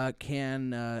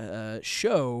can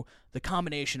show the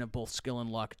combination of both skill and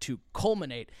luck to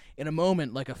culminate in a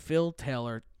moment like a Phil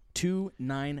Taylor 2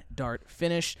 9-dart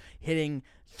finish, hitting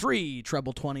 3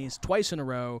 treble 20s twice in a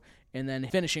row, and then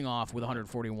finishing off with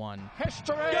 141.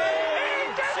 History! He did it!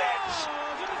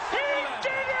 He did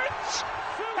it!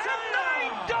 A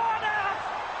 9-darter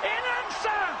in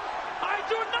answer! I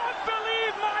do not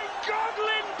believe my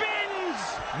Godlin bins!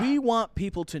 We want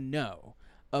people to know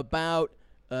about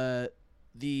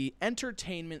the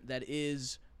entertainment that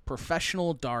is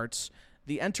professional darts,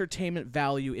 the entertainment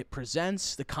value it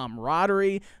presents, the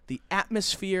camaraderie, the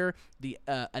atmosphere, the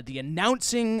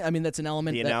announcing. I mean, that's an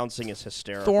element the that announcing is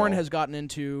hysterical. Thorne has gotten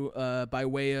into by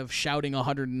way of shouting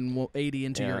 180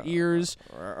 into your ears.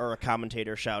 Or a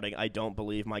commentator shouting, "I don't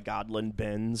believe my Godlin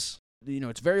bins."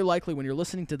 It's very likely when you're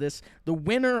listening to this, the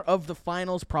winner of the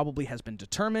finals probably has been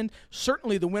determined.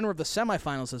 Certainly the winner of the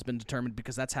semifinals has been determined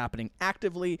because that's happening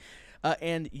actively.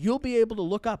 And you'll be able to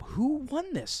look up who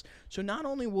won this. So not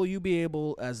only will you be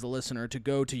able, as the listener, to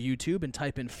go to YouTube and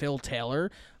type in Phil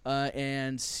Taylor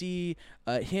and see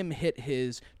him hit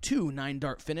his 2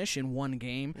 9-dart finish in one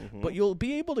game, but you'll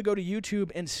be able to go to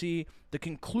YouTube and see the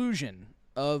conclusion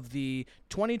of the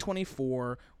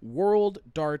 2024 World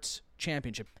Darts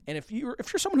Championship. And if you're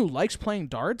someone who likes playing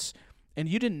darts and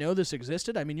you didn't know this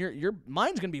existed, I mean, your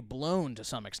mind's going to be blown to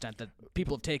some extent that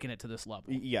people have taken it to this level.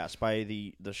 Yes, by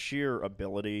the sheer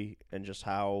ability and just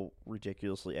how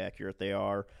ridiculously accurate they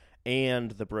are,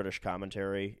 and the British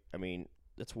commentary. I mean,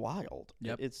 it's wild.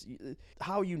 Yep. It's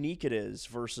how unique it is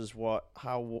versus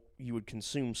how you would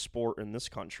consume sport in this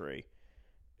country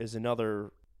is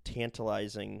another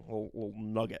tantalizing little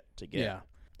nugget to get. Yeah.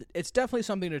 It's definitely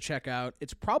something to check out.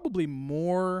 It's probably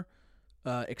more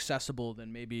accessible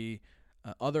than maybe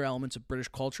other elements of British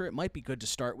culture. It might be good to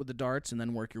start with the darts and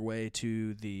then work your way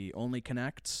to the Only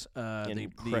Connects,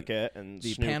 cricket and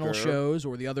the snooker. Panel shows,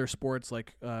 or the other sports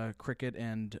like cricket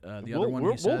and the other one.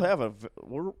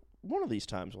 One of these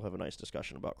times we'll have a nice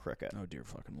discussion about cricket. Oh dear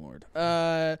fucking Lord.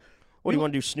 What do you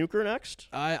want to do, snooker next?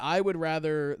 I would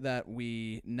rather that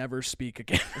we never speak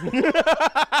again.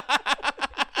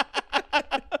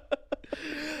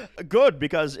 Good,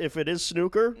 because if it is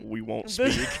snooker, we won't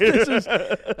speak.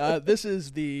 This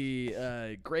is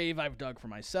the grave I've dug for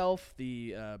myself.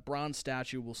 The bronze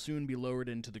statue will soon be lowered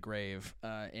into the grave,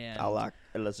 and I like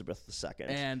Elizabeth II.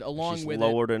 And along She's with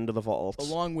lowered into the vault.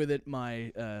 Along with it,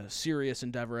 my serious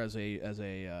endeavor as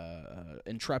a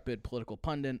intrepid political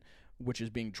pundit, which is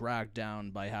being dragged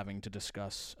down by having to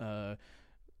discuss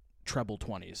treble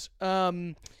 20s.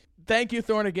 Thank you,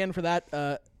 Thorne, again for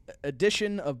that.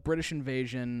 edition of British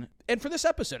Invasion. And for this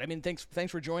episode, I mean, thanks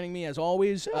for joining me as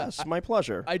always. Yes, my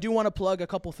pleasure. I do want to plug a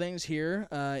couple things here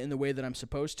in the way that I'm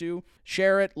supposed to.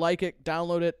 Share it, like it,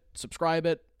 download it, subscribe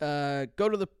it. Go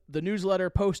to the newsletter,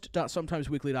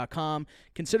 post.sometimesweekly.com.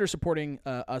 Consider supporting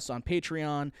us on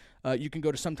Patreon. You can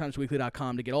go to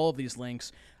sometimesweekly.com to get all of these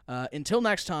links. Until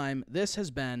next time, this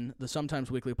has been the Sometimes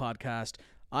Weekly podcast.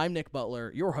 I'm Nick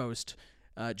Butler, your host,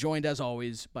 joined as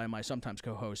always by my sometimes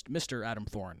co-host, Mr. Adam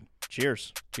Thorne.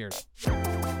 Cheers. Cheers.